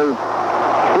 It is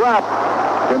trapped.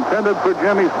 Intended for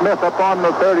Jimmy Smith up on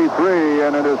the 33,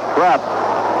 and it is trapped.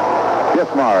 Yes,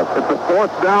 Mark. It's a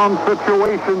 4th down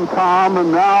situation, Tom,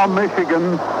 and now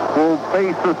Michigan will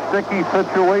face a sticky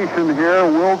situation here.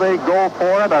 Will they go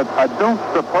for it? I don't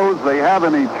suppose they have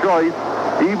any choice,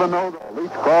 even though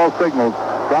Leach calls signals.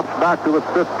 Drops back to his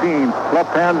 15.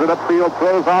 Left hands it upfield,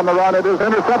 throws on the run. It is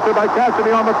intercepted by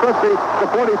Cassidy on the 50, the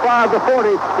 45, the 40,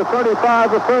 the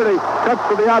 35, the 30. Cuts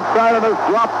to the outside and is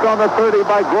dropped on the 30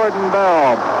 by Gordon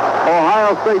Bell.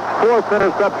 Ohio State's 4th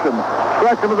interception.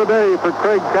 2nd of the day for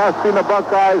Craig Cassidy. The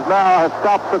Buckeyes now have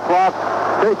stopped the clock,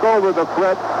 take over the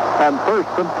threat, and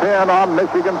 1st and 10 on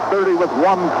Michigan's 30 with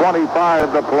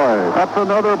 1:25 to play. That's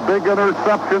another big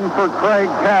interception for Craig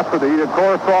Cassidy. Of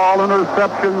course, all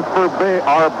interceptions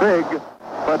are big,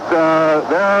 but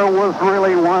there was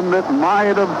really one that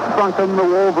might have sunken the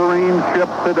Wolverine ship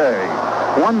today.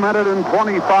 1 minute and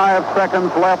 25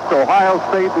 seconds left. Ohio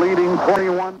State leading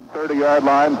 21. 30-yard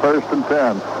line, 1st and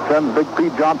 10. Sends Big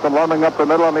Pete Johnson running up the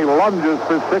middle, and he lunges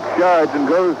for 6 yards and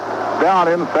goes down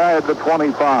inside the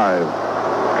 25.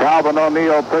 Calvin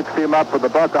O'Neill picks him up, but the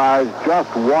Buckeyes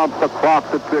just want the clock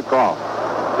to tick off.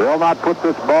 They'll not put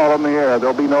this ball in the air.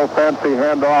 There'll be no fancy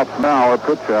handoffs now or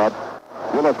pitch-outs.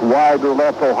 Willis wide to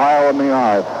left, Ohio in the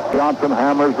eye. Johnson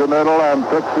hammers the middle and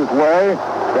picks his way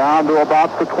down to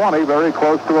about the 20, very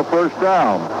close to a 1st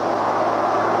down.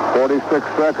 46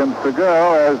 seconds to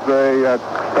go as they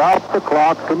stop the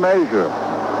clock to measure.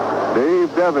 Dave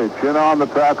Devich in on the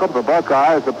tackle. The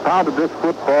Buckeyes have pounded this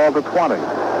football to 20.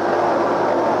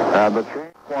 And the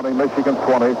change 20, Michigan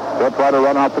 20. They'll try to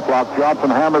run out the clock. Johnson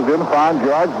hammers in, finds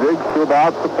yards, digs to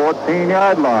about the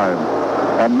 14-yard line.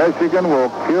 And Michigan will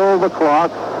kill the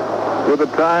clock with a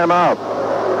timeout.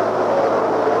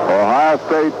 Ohio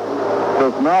State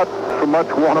does not so much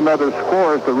want another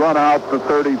score as to run out the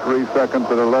 33 seconds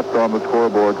that are left on the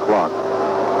scoreboard clock.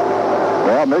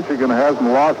 Well, Michigan hasn't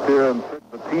lost here, and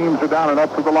the teams are down and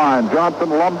up to the line. Johnson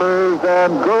lumbers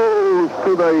and goes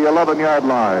to the 11-yard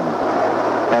line.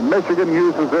 And Michigan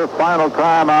uses their final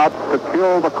timeout to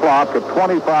kill the clock at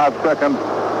 25 seconds,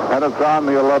 and it's on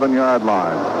the 11-yard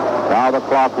line. Now the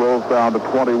clock rolls down to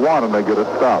 21, and they get it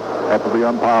stopped after the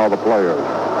umpire the players.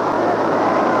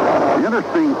 The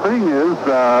interesting thing is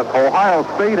Ohio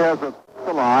State has the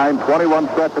line, 21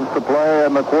 seconds to play,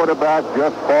 and the quarterback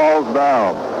just falls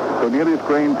down. Cornelius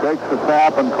Green takes the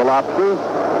snap and collapses.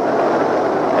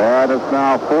 And it's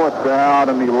now 4th down,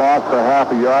 and he lost a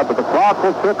half a yard, but the clock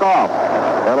will tick off.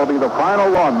 That'll be the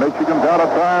final one. Michigan's got a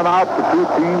timeout. The 2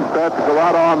 teams start to go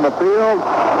out on the field,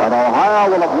 and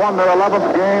Ohio will have won their 11th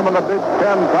game, and the Big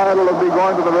Ten title will be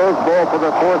going to the Rose Bowl for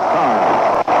the 4th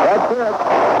time. That's it.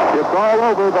 It's all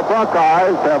over. The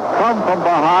Buckeyes have come from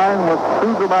behind with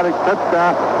 2 dramatic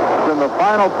touchdowns in the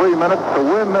final 3 minutes to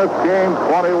win this game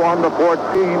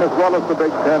 21-14, as well as the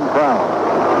Big Ten crown.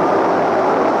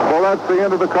 Well, that's the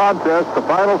end of the contest. The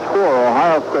final score,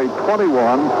 Ohio State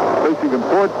 21, Michigan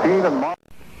 14, and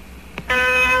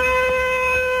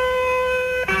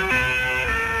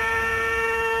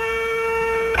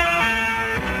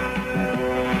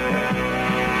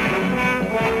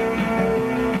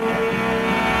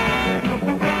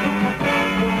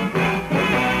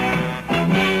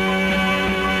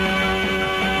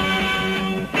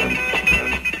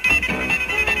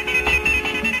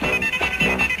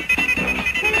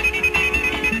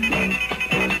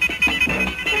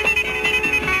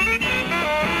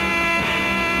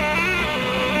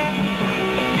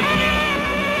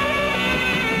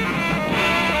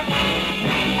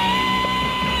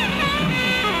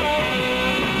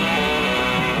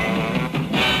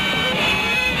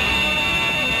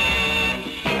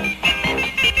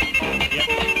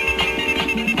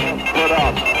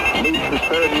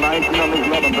 19 on his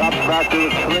 11. Drops back to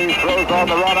his 3. Throws on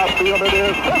the run upfield. It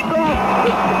is picked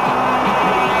off.